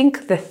I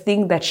think the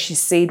thing that she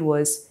said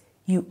was,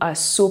 you are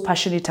so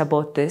passionate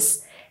about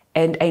this,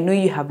 and I know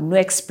you have no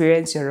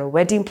experience. You're a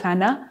wedding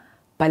planner,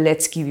 but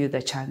let's give you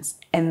the chance.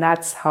 And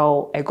that's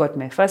how I got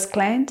my first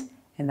client,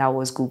 and that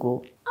was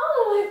Google.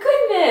 Oh my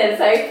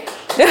goodness.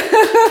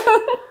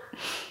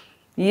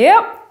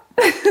 Yep.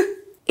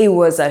 It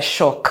was a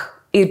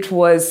shock. It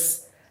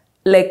was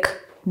like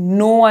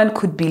no one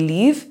could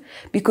believe,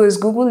 because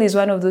Google is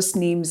one of those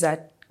names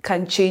that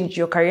can change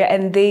your career.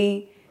 And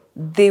they've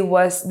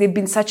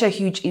been such a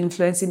huge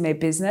influence in my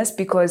business,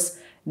 because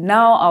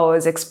now I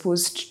was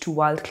exposed to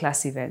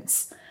world-class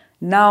events.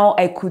 Now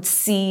I could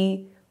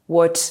see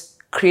what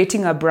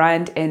creating a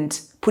brand and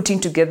putting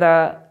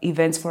together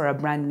events for a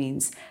brand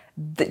means.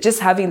 Just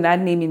having that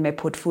name in my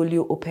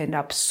portfolio opened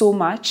up so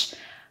much.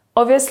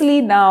 Obviously,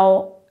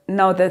 now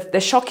the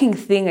shocking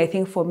thing I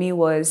think for me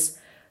was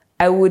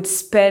I would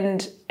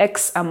spend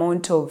X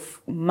amount of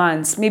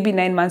months, maybe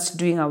 9 months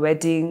doing a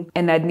wedding,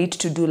 and I'd need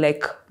to do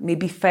like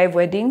maybe 5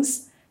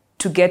 weddings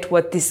to get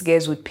what these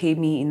guys would pay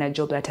me in a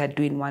job that I'd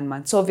do in 1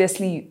 month. So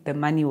obviously the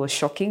money was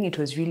shocking. It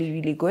was really,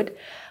 really good.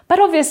 But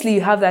obviously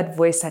you have that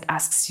voice that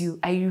asks you,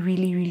 are you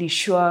really, really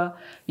sure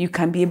you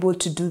can be able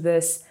to do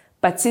this?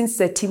 But since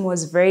the team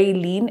was very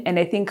lean, and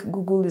I think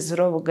Google is a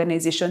sort of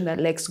organization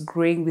that likes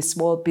growing with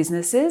small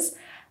businesses,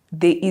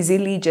 they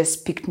easily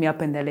just picked me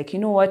up and they're like, you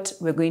know what,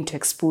 we're going to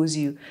expose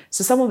you.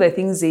 So some of the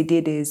things they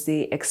did is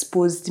they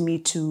exposed me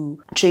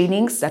to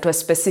trainings that were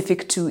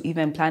specific to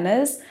event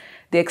planners.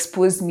 They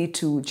exposed me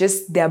to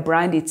just their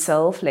brand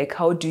itself. Like,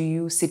 how do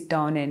you sit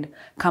down and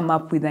come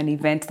up with an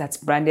event that's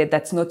branded,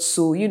 that's not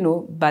so,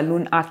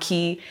 balloon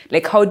archy?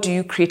 Like, how do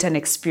you create an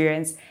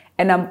experience?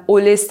 And I'm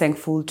always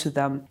thankful to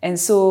them. And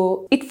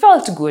so it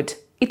felt good.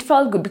 It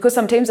felt good because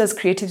sometimes as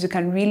creatives, we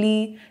can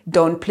really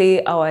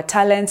downplay our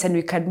talents and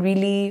we can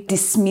really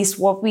dismiss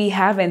what we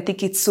have and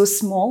think it's so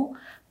small.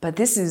 But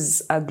this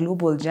is a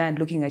global giant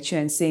looking at you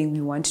and saying,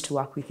 we want to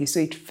work with you. So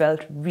it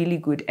felt really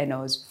good and I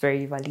was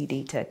very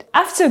validated.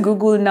 After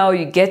Google, now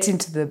you get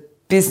into the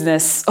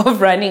business of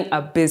running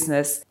a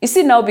business. You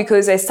see now,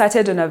 because I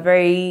started on a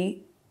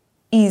very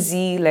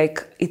easy,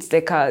 it's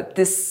like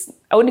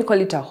I wouldn't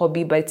call it a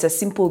hobby, but it's a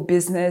simple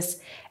business.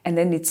 And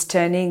then it's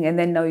turning, and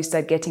then now you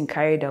start getting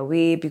carried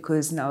away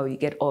because now you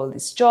get all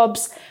these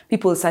jobs.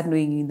 People start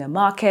knowing you in the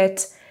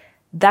market.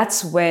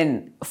 That's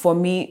when, for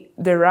me,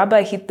 the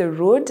rubber hit the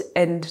road,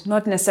 and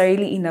not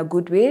necessarily in a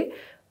good way,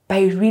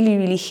 but it really,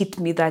 really hit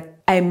me that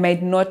I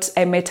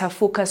might have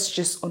focused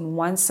just on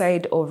one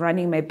side of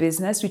running my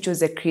business, which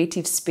was a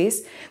creative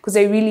space, because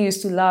I really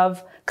used to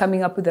love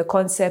coming up with the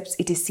concepts,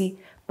 etc.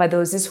 But there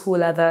was this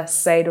whole other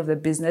side of the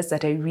business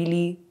that I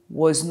really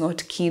was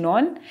not keen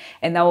on.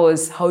 And that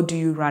was, how do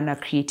you run a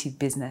creative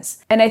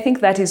business? And I think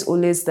that is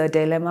always the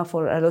dilemma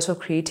for a lot of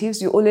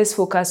creatives. You always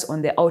focus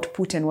on the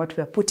output and what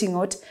we're putting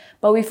out,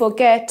 but we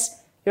forget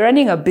you're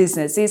running a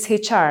business. There's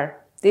HR,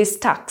 there's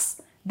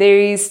tax, there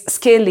is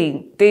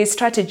scaling, there is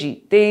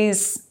strategy, there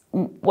is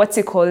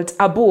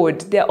a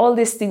board. There are all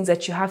these things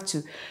that you have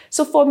to.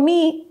 So for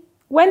me,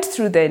 went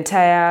through the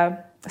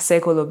entire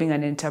cycle of being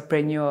an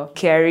entrepreneur.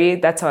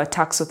 KRA, that's our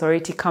tax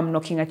authority, come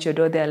knocking at your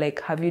door. They're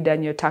like, have you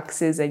done your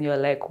taxes? And you're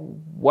like,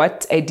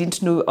 what? I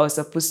didn't know I was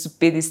supposed to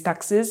pay these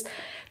taxes.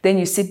 Then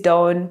you sit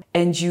down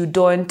and you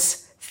don't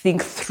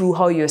think through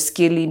how you're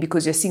scaling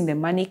because you're seeing the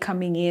money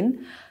coming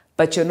in,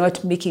 but you're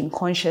not making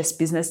conscious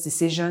business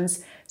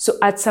decisions. So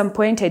at some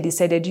point I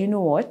decided, you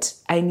know what?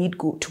 I need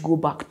to go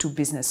back to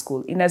business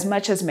school. In as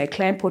much as my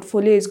client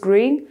portfolio is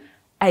growing,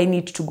 I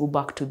need to go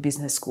back to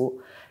business school.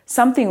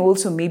 Something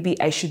also maybe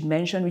I should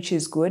mention, which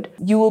is good.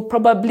 You will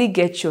probably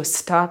get your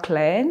star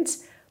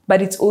clients,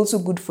 but it's also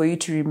good for you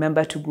to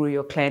remember to grow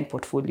your client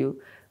portfolio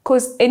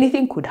because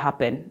anything could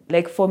happen.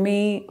 Like for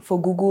me,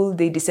 for Google,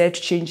 they decided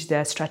to change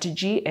their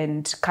strategy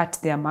and cut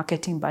their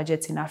marketing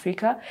budgets in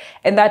Africa.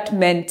 And that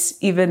meant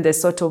even the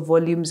sort of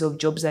volumes of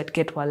jobs that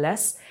get were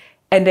less.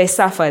 And I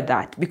suffered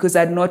that because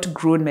I'd not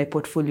grown my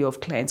portfolio of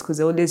clients because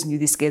I always knew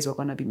these guys were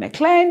going to be my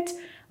client.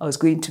 I was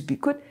going to be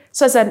good.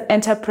 So as an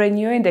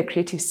entrepreneur in the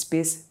creative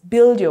space,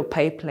 build your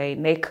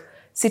pipeline, like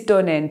sit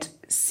down and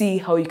see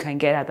how you can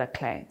get other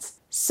clients.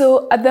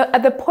 So at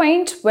the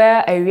point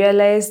where I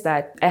realized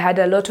that I had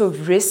a lot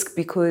of risk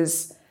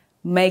because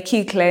my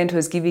key client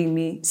was giving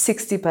me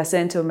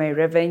 60% of my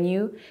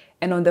revenue.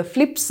 And on the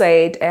flip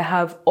side, I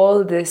have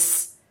all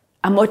this,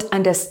 I'm not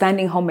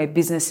understanding how my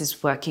business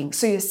is working.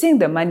 So you're seeing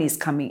the money is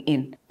coming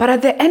in. But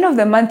at the end of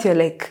the month, you're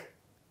like,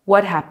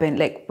 what happened?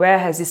 Like, where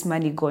has this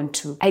money gone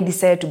to? I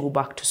decided to go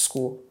back to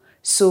school.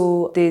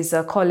 So there's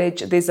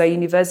a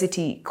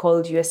university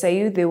called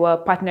USIU. They were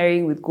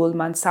partnering with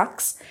Goldman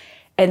Sachs,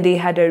 and they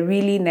had a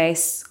really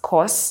nice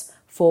course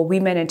for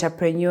women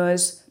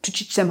entrepreneurs to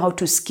teach them how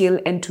to scale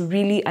and to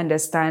really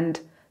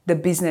understand the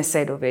business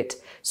side of it.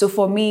 So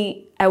for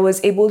me, I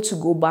was able to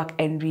go back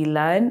and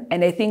relearn.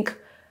 And I think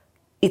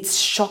it's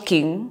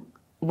shocking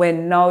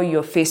when now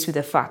you're faced with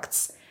the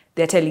facts.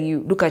 They're telling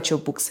you, look at your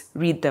books,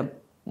 read them.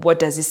 What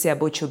does it say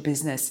about your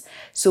business?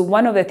 So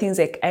one of the things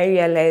like I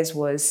realized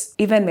was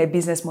even my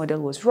business model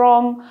was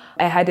wrong.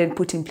 I hadn't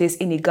put in place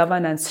any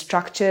governance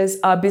structures.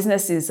 Our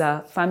business is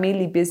a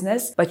family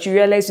business, but you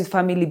realize with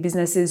family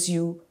businesses,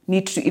 you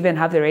need to even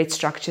have the right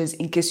structures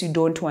in case you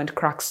don't want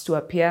cracks to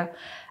appear.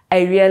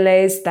 I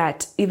realized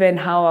that even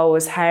how I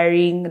was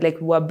hiring,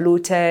 like we were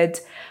bloated,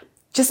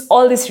 just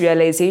all these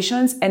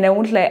realizations. And I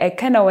won't lie, I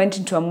kind of went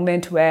into a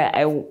moment where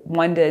I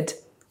wondered,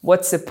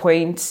 what's the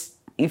point?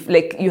 If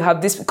like you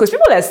have this, because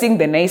people are saying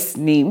the nice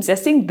names, they're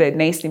saying the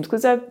nice names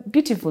because they're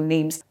beautiful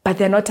names, but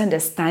they're not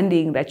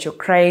understanding that you're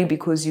crying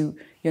because you're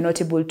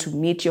not able to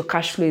meet, your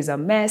cash flow is a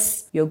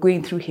mess, you're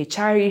going through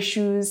HR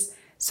issues.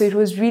 So it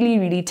was really,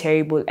 really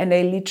terrible. And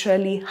I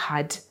literally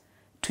had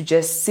to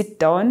just sit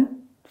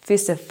down,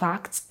 face the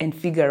facts, and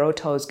figure out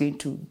how I was going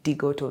to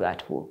dig out of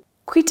that hole.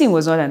 Quitting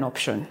was not an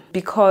option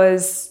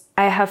because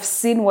I have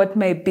seen what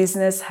my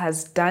business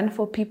has done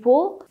for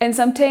people. And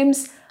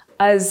sometimes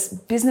as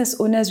business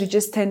owners, we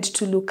just tend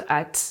to look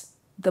at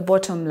the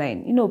bottom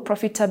line,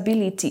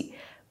 profitability.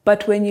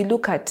 But when you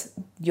look at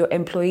your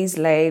employees'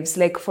 lives,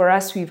 like for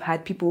us, we've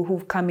had people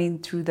who've come in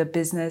through the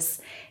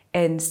business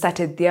and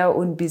started their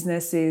own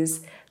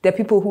businesses. There are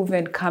people who've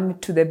even come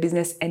to the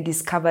business and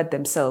discovered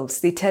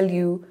themselves. They tell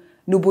you,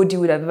 nobody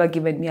would have ever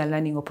given me a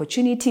learning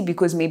opportunity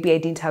because maybe I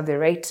didn't have the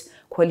right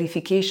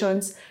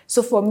qualifications.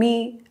 So for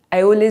me,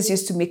 I always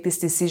used to make these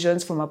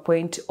decisions from a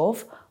point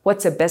of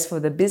what's the best for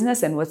the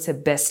business and what's the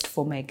best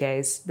for my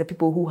guys, the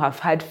people who have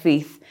had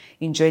faith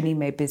in joining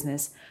my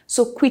business.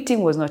 So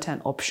quitting was not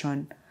an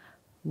option.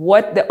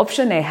 What the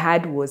option I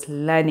had was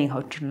learning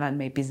how to run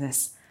my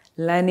business,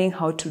 learning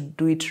how to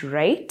do it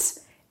right.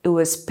 It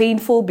was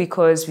painful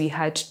because we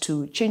had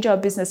to change our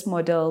business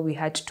model. We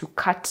had to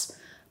cut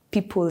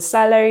people's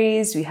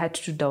salaries. We had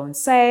to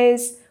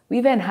downsize. We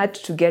even had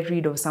to get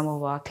rid of some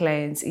of our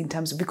clients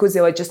because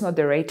they were just not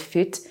the right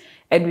fit.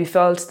 And we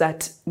felt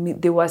that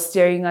they were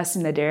steering us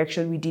in a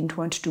direction we didn't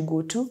want to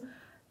go to.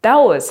 That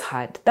was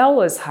hard.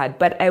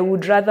 But I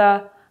would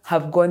rather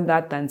have gone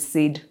that than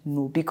said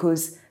no,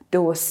 because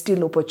there was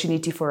still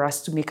opportunity for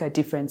us to make a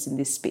difference in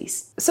this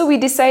space. So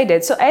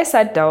I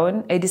sat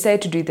down, I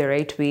decided to do it the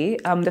right way.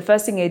 The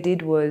first thing I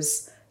did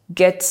was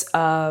get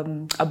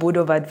a board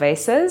of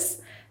advisors.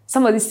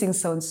 Some of these things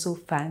sound so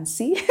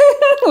fancy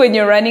when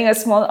you're running a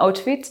small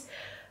outfit,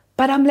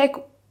 but I'm like,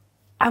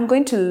 I'm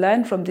going to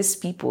learn from these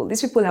people.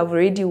 These people have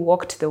already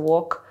walked the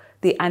walk.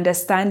 They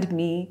understand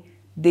me.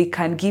 they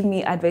can give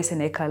me advice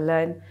and I can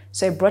learn.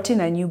 So I brought in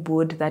a new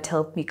board that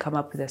helped me come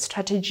up with a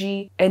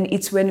strategy. And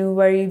it's when we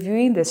were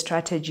reviewing the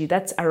strategy,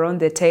 that's around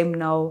the time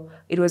now,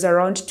 it was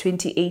around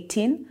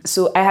 2018.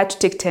 So I had to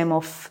take time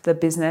off the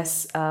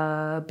business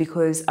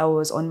because I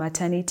was on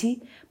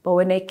maternity. But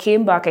when I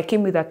came back, I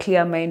came with a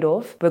clear mind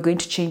of, we're going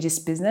to change this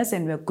business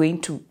and we're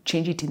going to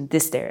change it in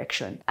this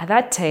direction. At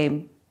that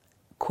time,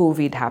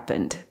 COVID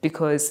happened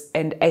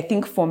and I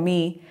think for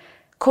me,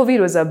 COVID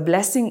was a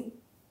blessing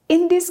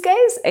in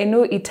disguise. I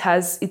know it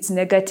has its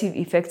negative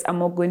effects. I'm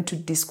not going to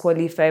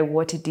disqualify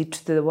what it did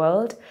to the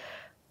world,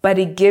 but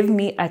it gave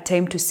me a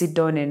time to sit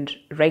down and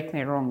right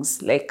my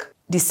wrongs. Like,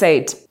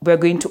 decide we're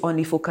going to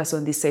only focus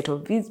on this sort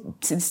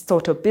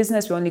of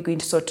business. We're only going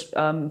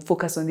to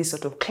focus on this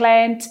sort of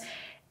client.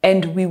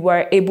 And we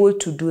were able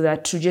to do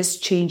that, to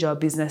just change our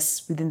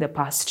business within the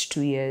past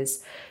 2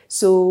 years.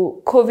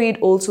 So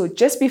COVID also,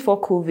 just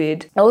before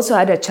COVID, I also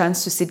had a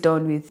chance to sit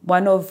down with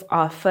one of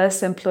our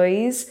first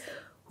employees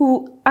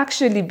who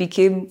actually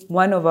became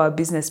one of our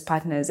business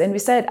partners. And we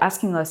started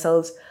asking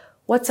ourselves,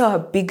 what's our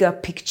bigger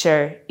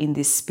picture in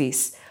this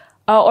space?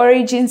 Our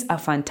origins are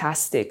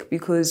fantastic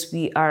because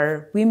we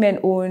are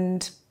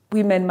women-owned,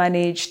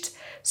 women-managed.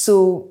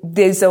 So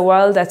there's a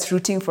world that's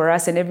rooting for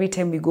us. And every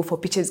time we go for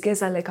pitches,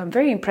 guys are like, I'm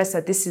very impressed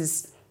that this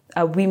is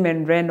a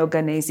women-run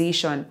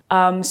organization.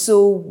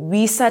 So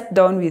we sat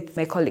down with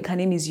my colleague, her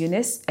name is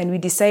Eunice, and we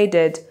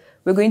decided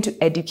we're going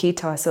to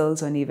educate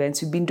ourselves on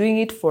events. We've been doing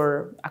it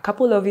for a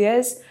couple of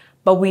years,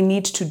 but we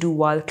need to do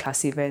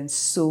world-class events.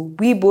 So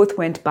we both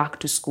went back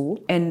to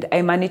school and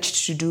I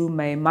managed to do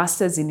my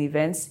master's in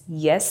events.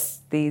 Yes,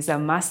 there is a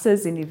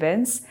master's in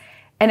events.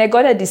 And I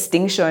got a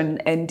distinction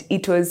and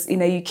it was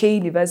in a UK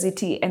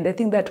university. And the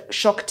thing that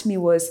shocked me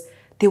was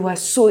they were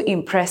so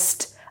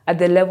impressed at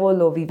the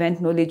level of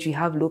event knowledge we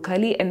have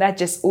locally. And that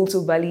just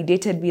also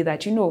validated me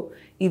that,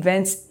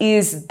 events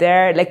is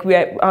there, like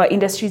our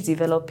industry is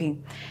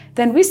developing.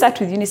 Then we sat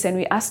with Eunice and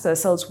we asked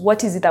ourselves,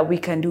 what is it that we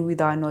can do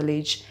with our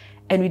knowledge?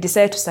 And we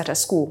decided to start a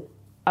school.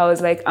 I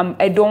was like,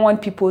 I don't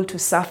want people to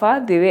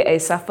suffer the way I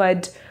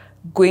suffered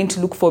going to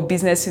look for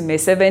business with my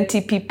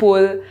 70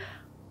 people.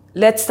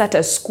 Let's start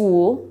a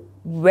school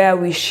where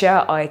we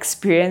share our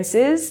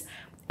experiences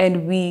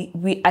and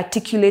we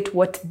articulate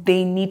what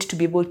they need to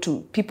be able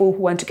to, people who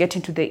want to get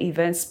into the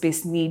event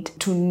space need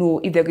to know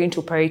if they're going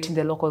to operate in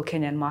the local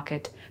Kenyan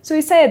market. So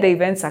we started the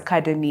Events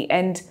Academy,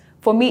 and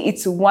for me,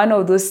 it's one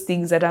of those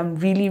things that I'm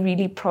really,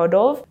 really proud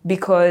of,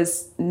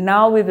 because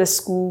now with the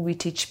school, we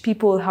teach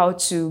people how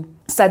to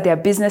start their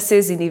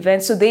businesses in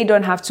events so they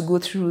don't have to go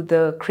through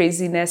the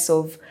craziness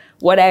of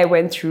what I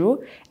went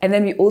through. And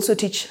then we also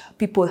teach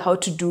people how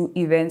to do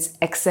events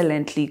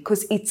excellently,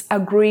 because it's a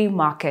growing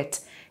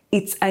market.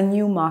 It's a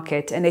new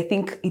market. And I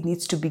think it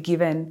needs to be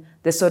given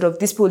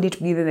these people need to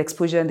be given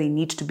exposure and they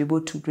need to be able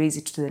to raise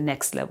it to the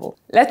next level.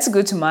 Let's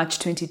go to March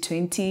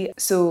 2020.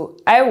 So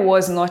I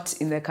was not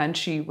in the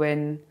country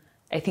when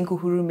I think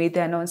Uhuru made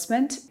the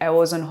announcement. I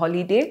was on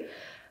holiday,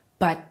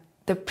 but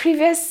the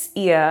previous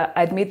year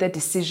I'd made the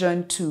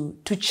decision to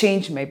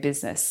change my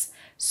business.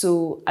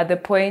 So at the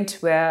point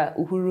where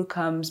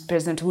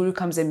President Uhuru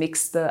comes and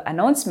makes the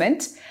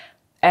announcement,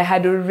 I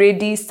had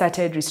already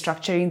started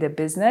restructuring the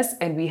business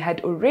and we had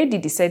already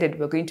decided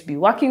we're going to be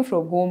working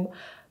from home,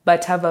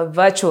 but have a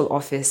virtual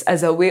office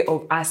as a way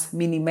of us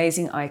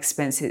minimizing our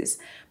expenses,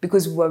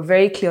 because we were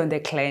very clear on the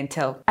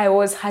clientele. I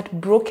was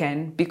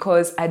heartbroken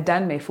because I'd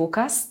done my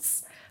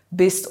forecasts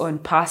based on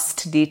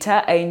past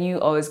data. I knew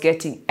I was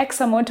getting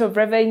X amount of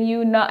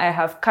revenue. Now I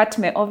have cut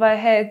my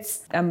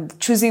overheads. I'm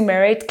choosing my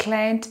right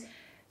client.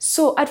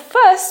 So at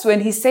first, when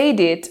he said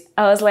it,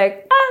 I was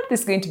like, this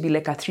is going to be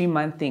like a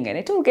 3-month thing. And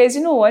I told guys,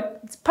 you know what?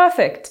 It's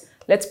perfect.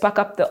 Let's pack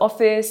up the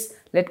office.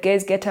 Let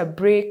guys get a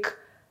break.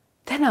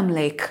 Then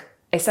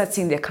I start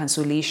seeing the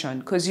cancellation.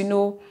 Because,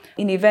 in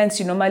events,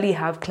 you normally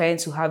have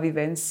clients who have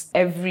events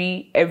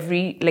every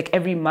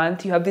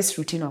month. You have this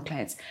routine of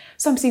clients.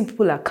 So I'm seeing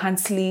people are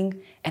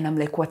canceling and I'm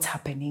like, what's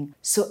happening?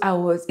 So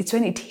it's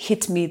when it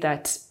hit me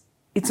that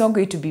it's not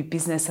going to be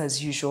business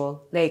as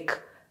usual.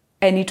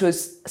 And it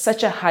was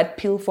such a hard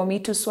pill for me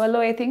to swallow,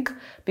 I think,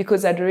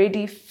 because I'd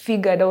already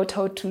figured out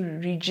how to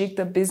rejig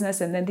the business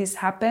and then this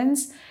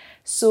happens.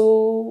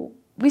 So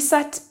we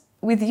sat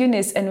with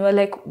Eunice and we're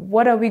like,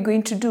 what are we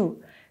going to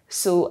do?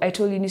 So I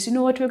told Eunice, you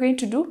know what we're going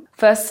to do?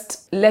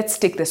 First, let's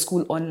take the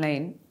school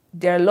online.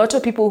 There are a lot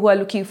of people who are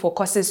looking for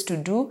courses to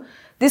do.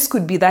 This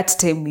could be that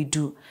time we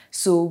do.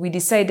 So we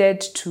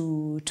decided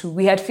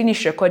we had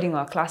finished recording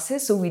our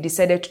classes, so we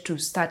decided to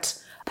start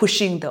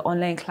pushing the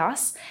online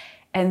class.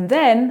 And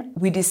then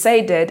we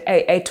decided,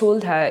 I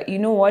told her, you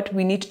know what,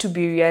 we need to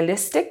be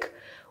realistic.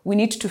 We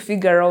need to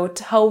figure out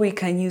how we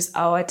can use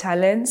our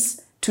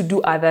talents to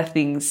do other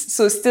things.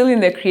 So still in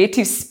the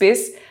creative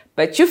space,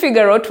 but you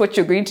figure out what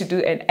you're going to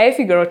do and I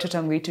figure out what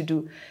I'm going to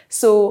do.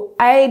 So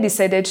I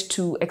decided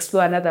to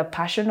explore another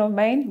passion of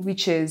mine,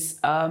 which is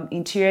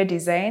interior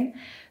design.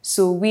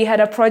 So we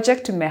had a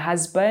project with my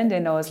husband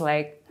and I was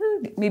like,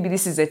 maybe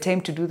this is the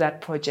time to do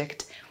that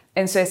project.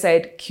 And so I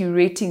started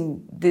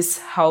curating this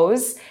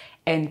house.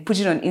 and put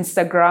it on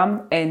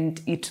Instagram,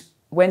 and it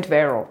went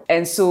viral.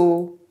 And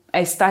so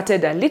I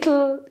started a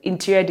little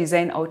interior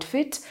design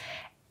outfit.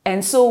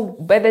 And so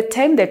by the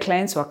time the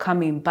clients were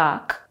coming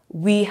back,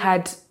 we're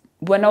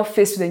now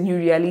faced with a new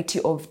reality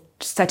of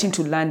starting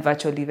to learn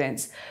virtual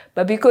events.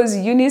 But because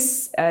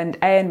Eunice and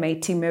I and my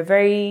team are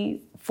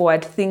very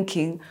forward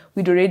thinking,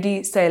 we'd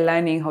already started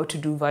learning how to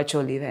do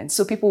virtual events.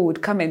 So people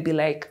would come and be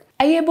like,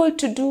 are you able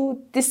to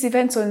do these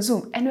events on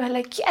Zoom? And we're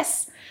like,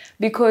 yes,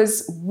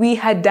 because we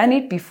had done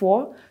it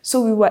before.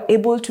 So we were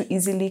able to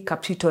easily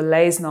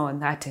capitalize now on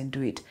that and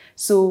do it.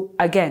 So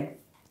again,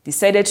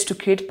 decided to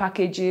create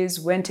packages,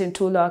 went and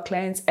told our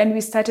clients, and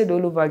we started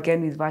all over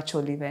again with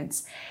virtual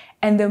events.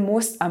 And the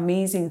most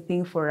amazing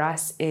thing for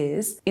us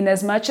is, in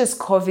as much as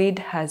COVID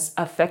has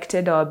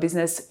affected our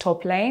business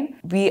top line,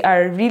 we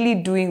are really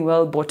doing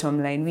well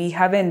bottom line. We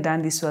haven't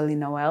done this well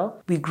in a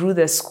while. We grew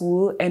the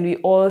school and we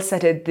all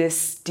started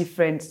this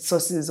different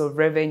sources of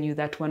revenue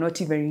that were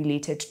not even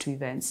related to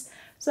events.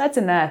 So that's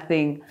another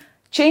thing.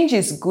 Change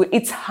is good.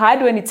 It's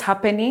hard when it's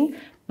happening,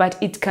 but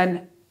it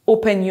can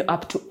open you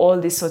up to all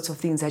these sorts of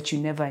things that you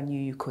never knew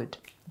you could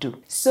do.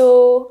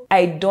 So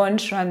I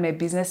don't run my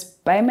business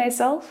by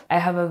myself. I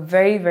have a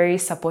very, very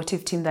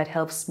supportive team that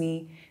helps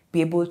me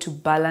be able to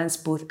balance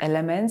both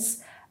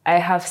elements. I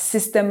have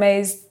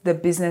systemized the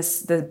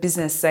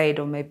business side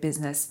of my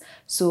business.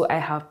 So I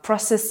have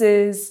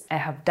processes, I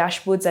have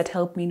dashboards that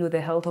help me know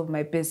the health of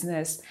my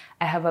business.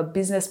 I have a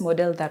business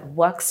model that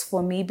works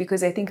for me,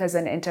 because I think as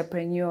an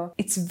entrepreneur,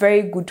 it's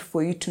very good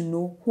for you to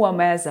know, who am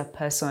I as a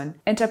person?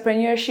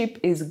 Entrepreneurship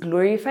is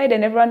glorified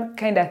and everyone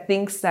kind of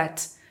thinks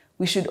that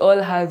we should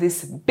all have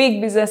these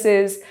big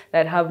businesses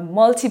that have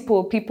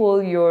multiple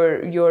people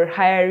you're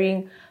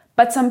hiring.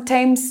 But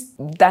sometimes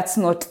that's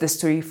not the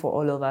story for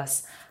all of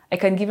us. I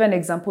can give an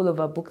example of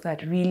a book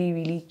that really,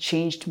 really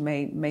changed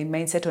my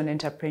mindset on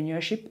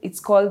entrepreneurship. It's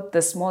called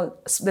The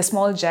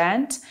Small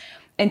Giant,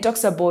 and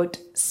talks about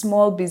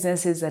small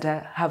businesses that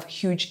have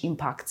huge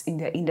impacts in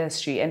their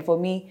industry. And for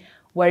me,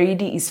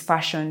 Waridi is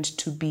fashioned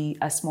to be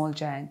a small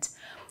giant.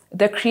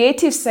 The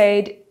creative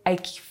side, I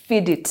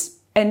feed it.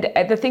 And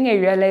the thing I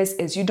realized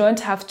is you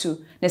don't have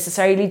to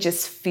necessarily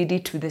just feed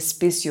it to the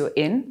space you're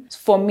in.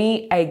 For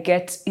me, I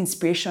get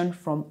inspiration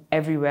from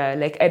everywhere.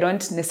 Like, I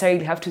don't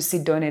necessarily have to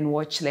sit down and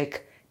watch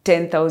like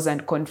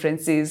 10,000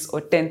 conferences or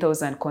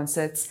 10,000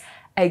 concerts.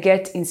 I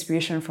get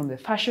inspiration from the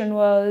fashion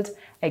world.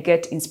 I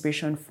get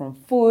inspiration from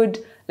food.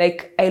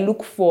 Like, I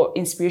look for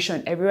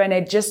inspiration everywhere, and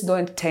I just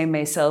don't tie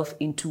myself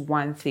into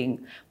one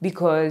thing.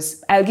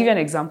 Because I'll give you an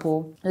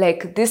example.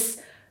 Like,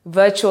 this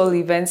virtual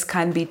events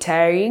can be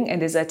tiring,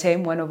 and there's a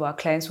time one of our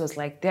clients was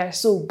like, they're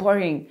so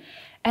boring.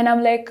 And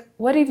I'm like,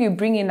 what if you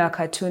bring in a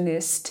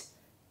cartoonist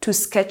to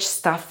sketch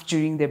stuff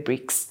during the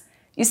breaks?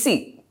 You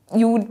see,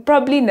 you would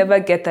probably never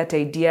get that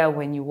idea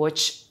when you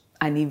watch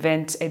an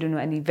event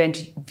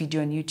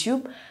video on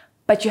YouTube,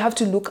 but you have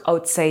to look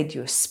outside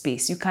your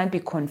space. You can't be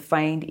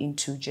confined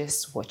into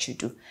just what you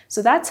do.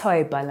 So that's how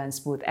I balance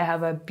both. I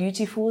have a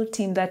beautiful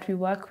team that we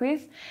work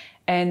with.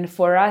 And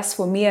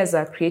for me as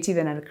a creative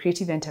and a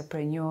creative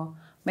entrepreneur,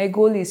 my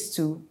goal is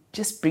to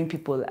just bring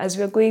people. As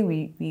we're going,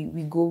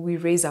 we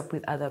raise up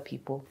with other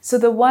people. So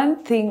the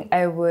one thing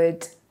I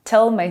would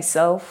tell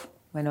myself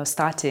when I was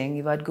starting,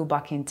 if I'd go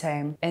back in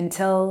time, and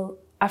tell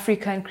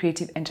African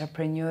creative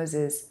entrepreneurs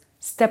is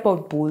step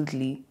out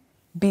boldly,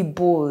 be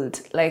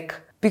bold,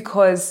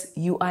 because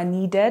you are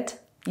needed.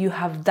 You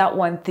have that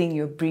one thing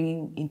you're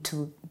bringing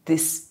into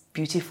this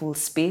beautiful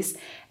space.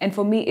 And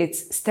for me,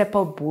 it's step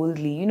out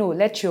boldly,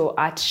 let your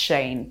art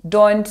shine.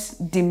 Don't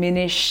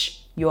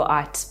diminish your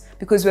art,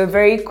 because we're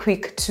very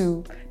quick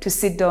to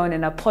sit down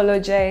and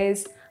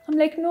apologize. I'm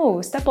like,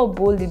 no, step out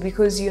boldly,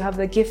 because you have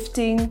the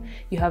gifting,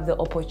 you have the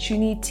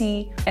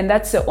opportunity, and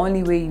that's the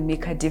only way you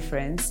make a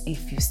difference,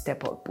 if you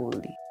step out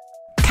boldly.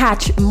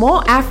 Catch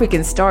more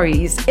African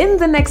stories in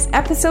the next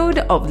episode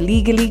of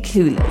Legally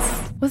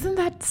Clueless. Wasn't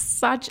that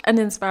such an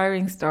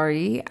inspiring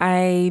story?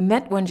 I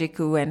met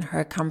Wanjiku and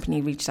her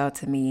company reached out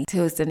to me to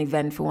host an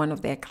event for one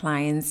of their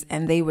clients,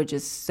 and they were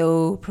just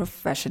so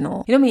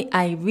professional. You know me,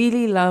 I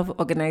really love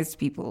organized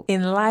people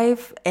in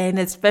life and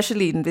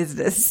especially in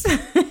business.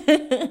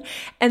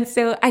 And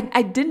so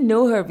I didn't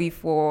know her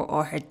before,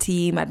 or her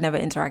team. I'd never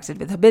interacted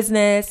with her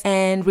business,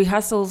 and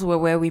rehearsals were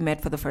where we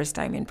met for the first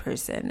time in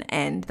person.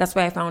 And that's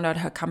why I found out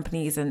her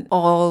company is an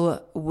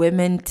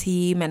all-women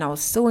team, and I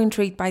was so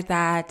intrigued by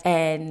that.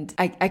 And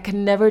I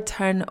can never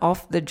turn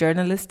off the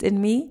journalist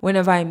in me.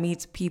 Whenever I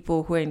meet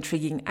people who are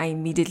intriguing, I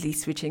immediately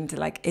switch into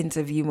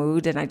interview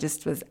mode, and I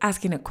just was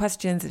asking her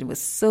questions. And it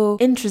was so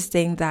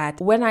interesting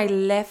that when I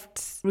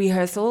left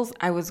rehearsals,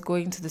 I was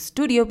going to the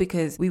studio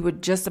because we were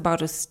just about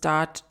to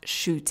start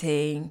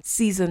shooting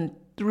season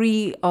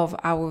 3 of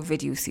our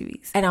video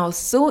series. And I was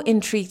so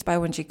intrigued by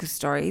Wanjiku's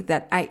story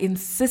that I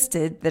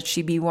insisted that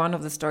she be one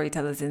of the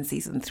storytellers in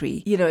season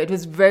 3. It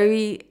was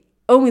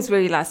almost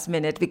very last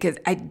minute, because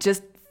I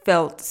just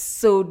felt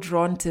so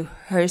drawn to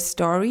her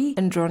story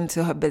and drawn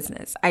to her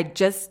business. I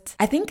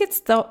think it's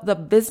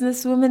the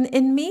businesswoman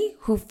in me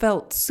who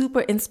felt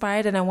super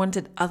inspired, and I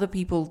wanted other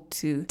people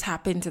to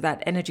tap into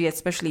that energy,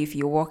 especially if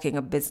you're walking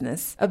a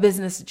business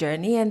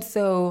journey. And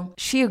so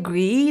she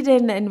agreed,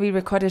 and we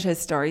recorded her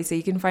story. So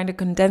you can find a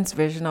condensed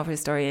version of her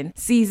story in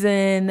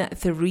season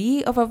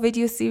 3 of our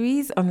video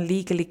series on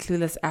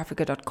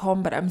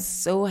legallycluelessafrica.com. But I'm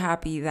so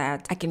happy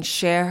that I can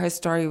share her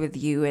story with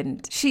you.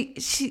 And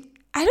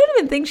I don't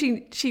even think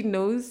she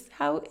knows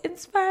how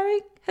inspiring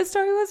her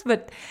story was,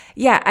 but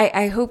yeah,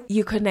 I hope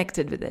you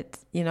connected with it.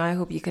 I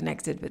hope you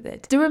connected with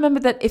it. Do remember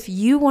that if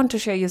you want to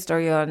share your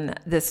story on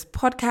this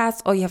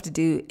podcast, all you have to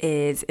do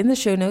is in the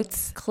show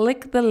notes,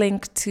 click the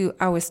link to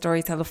our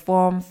storyteller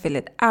form, fill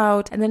it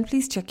out, and then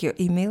please check your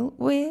email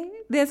where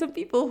there's some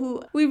people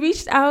who we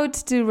reached out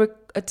to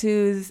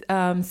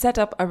set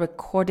up a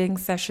recording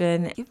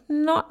session. You've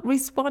not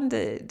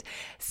responded.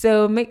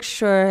 So make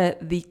sure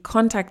the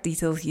contact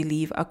details you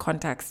leave are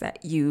contacts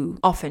that you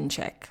often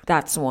check.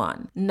 That's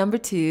one. Number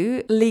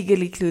 2,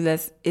 Legally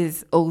Clueless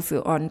is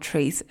also on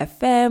Trace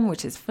FM,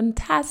 which is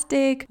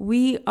fantastic.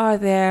 We are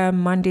there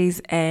Mondays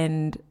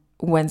and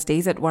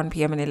Wednesdays at 1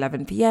 p.m. and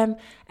 11 p.m.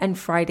 and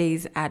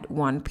Fridays at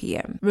 1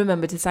 p.m.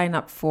 Remember to sign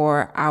up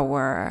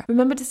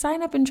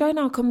and join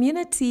our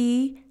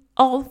community.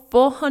 All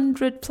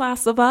 400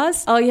 plus of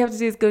us. All you have to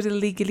do is go to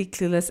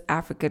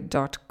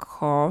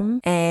legallycluelessafrica.com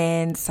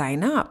and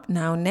sign up.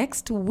 Now,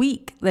 next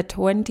week, the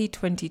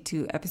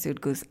 2022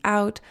 episode goes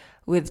out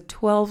with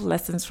 12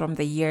 lessons from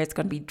the year. It's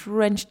going to be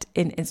drenched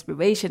in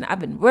inspiration. I've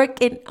been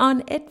working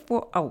on it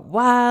for a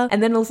while.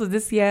 And then also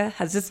this year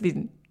has just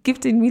been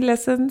gifting me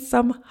lessons,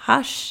 some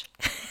hush,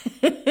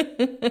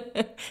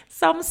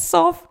 some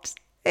soft.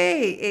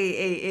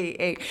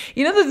 Hey.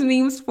 Those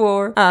memes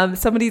for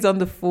somebody's on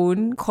the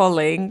phone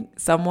calling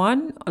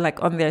someone,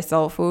 like on their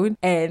cell phone,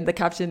 and the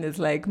caption is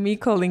like, me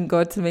calling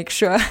God to make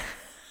sure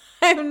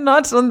I'm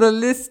not on the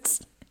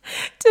list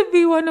to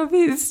be one of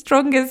his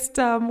strongest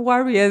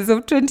warriors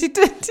of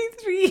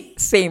 2023.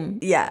 Same.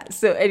 Yeah.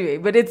 So anyway,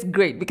 but it's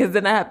great because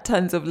then I have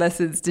tons of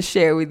lessons to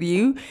share with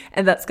you,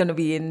 and that's going to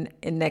be in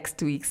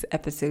next week's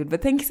episode.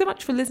 But thank you so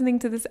much for listening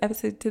to this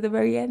episode to the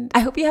very end. I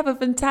hope you have a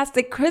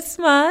fantastic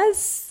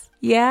Christmas.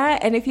 Yeah,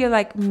 and if you're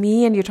like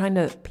me and you're trying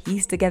to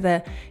piece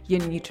together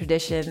your new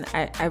tradition,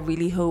 I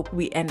really hope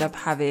we end up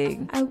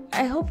having,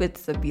 I hope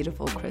it's a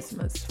beautiful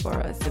Christmas for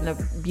us and a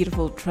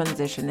beautiful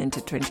transition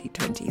into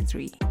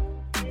 2023.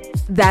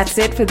 That's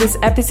it for this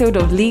episode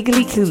of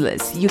Legally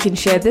Clueless. You can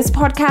share this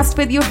podcast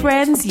with your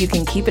friends. You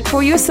can keep it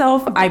for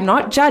yourself. I'm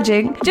not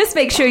judging. Just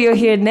make sure you're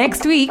here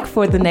next week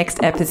for the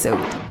next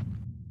episode.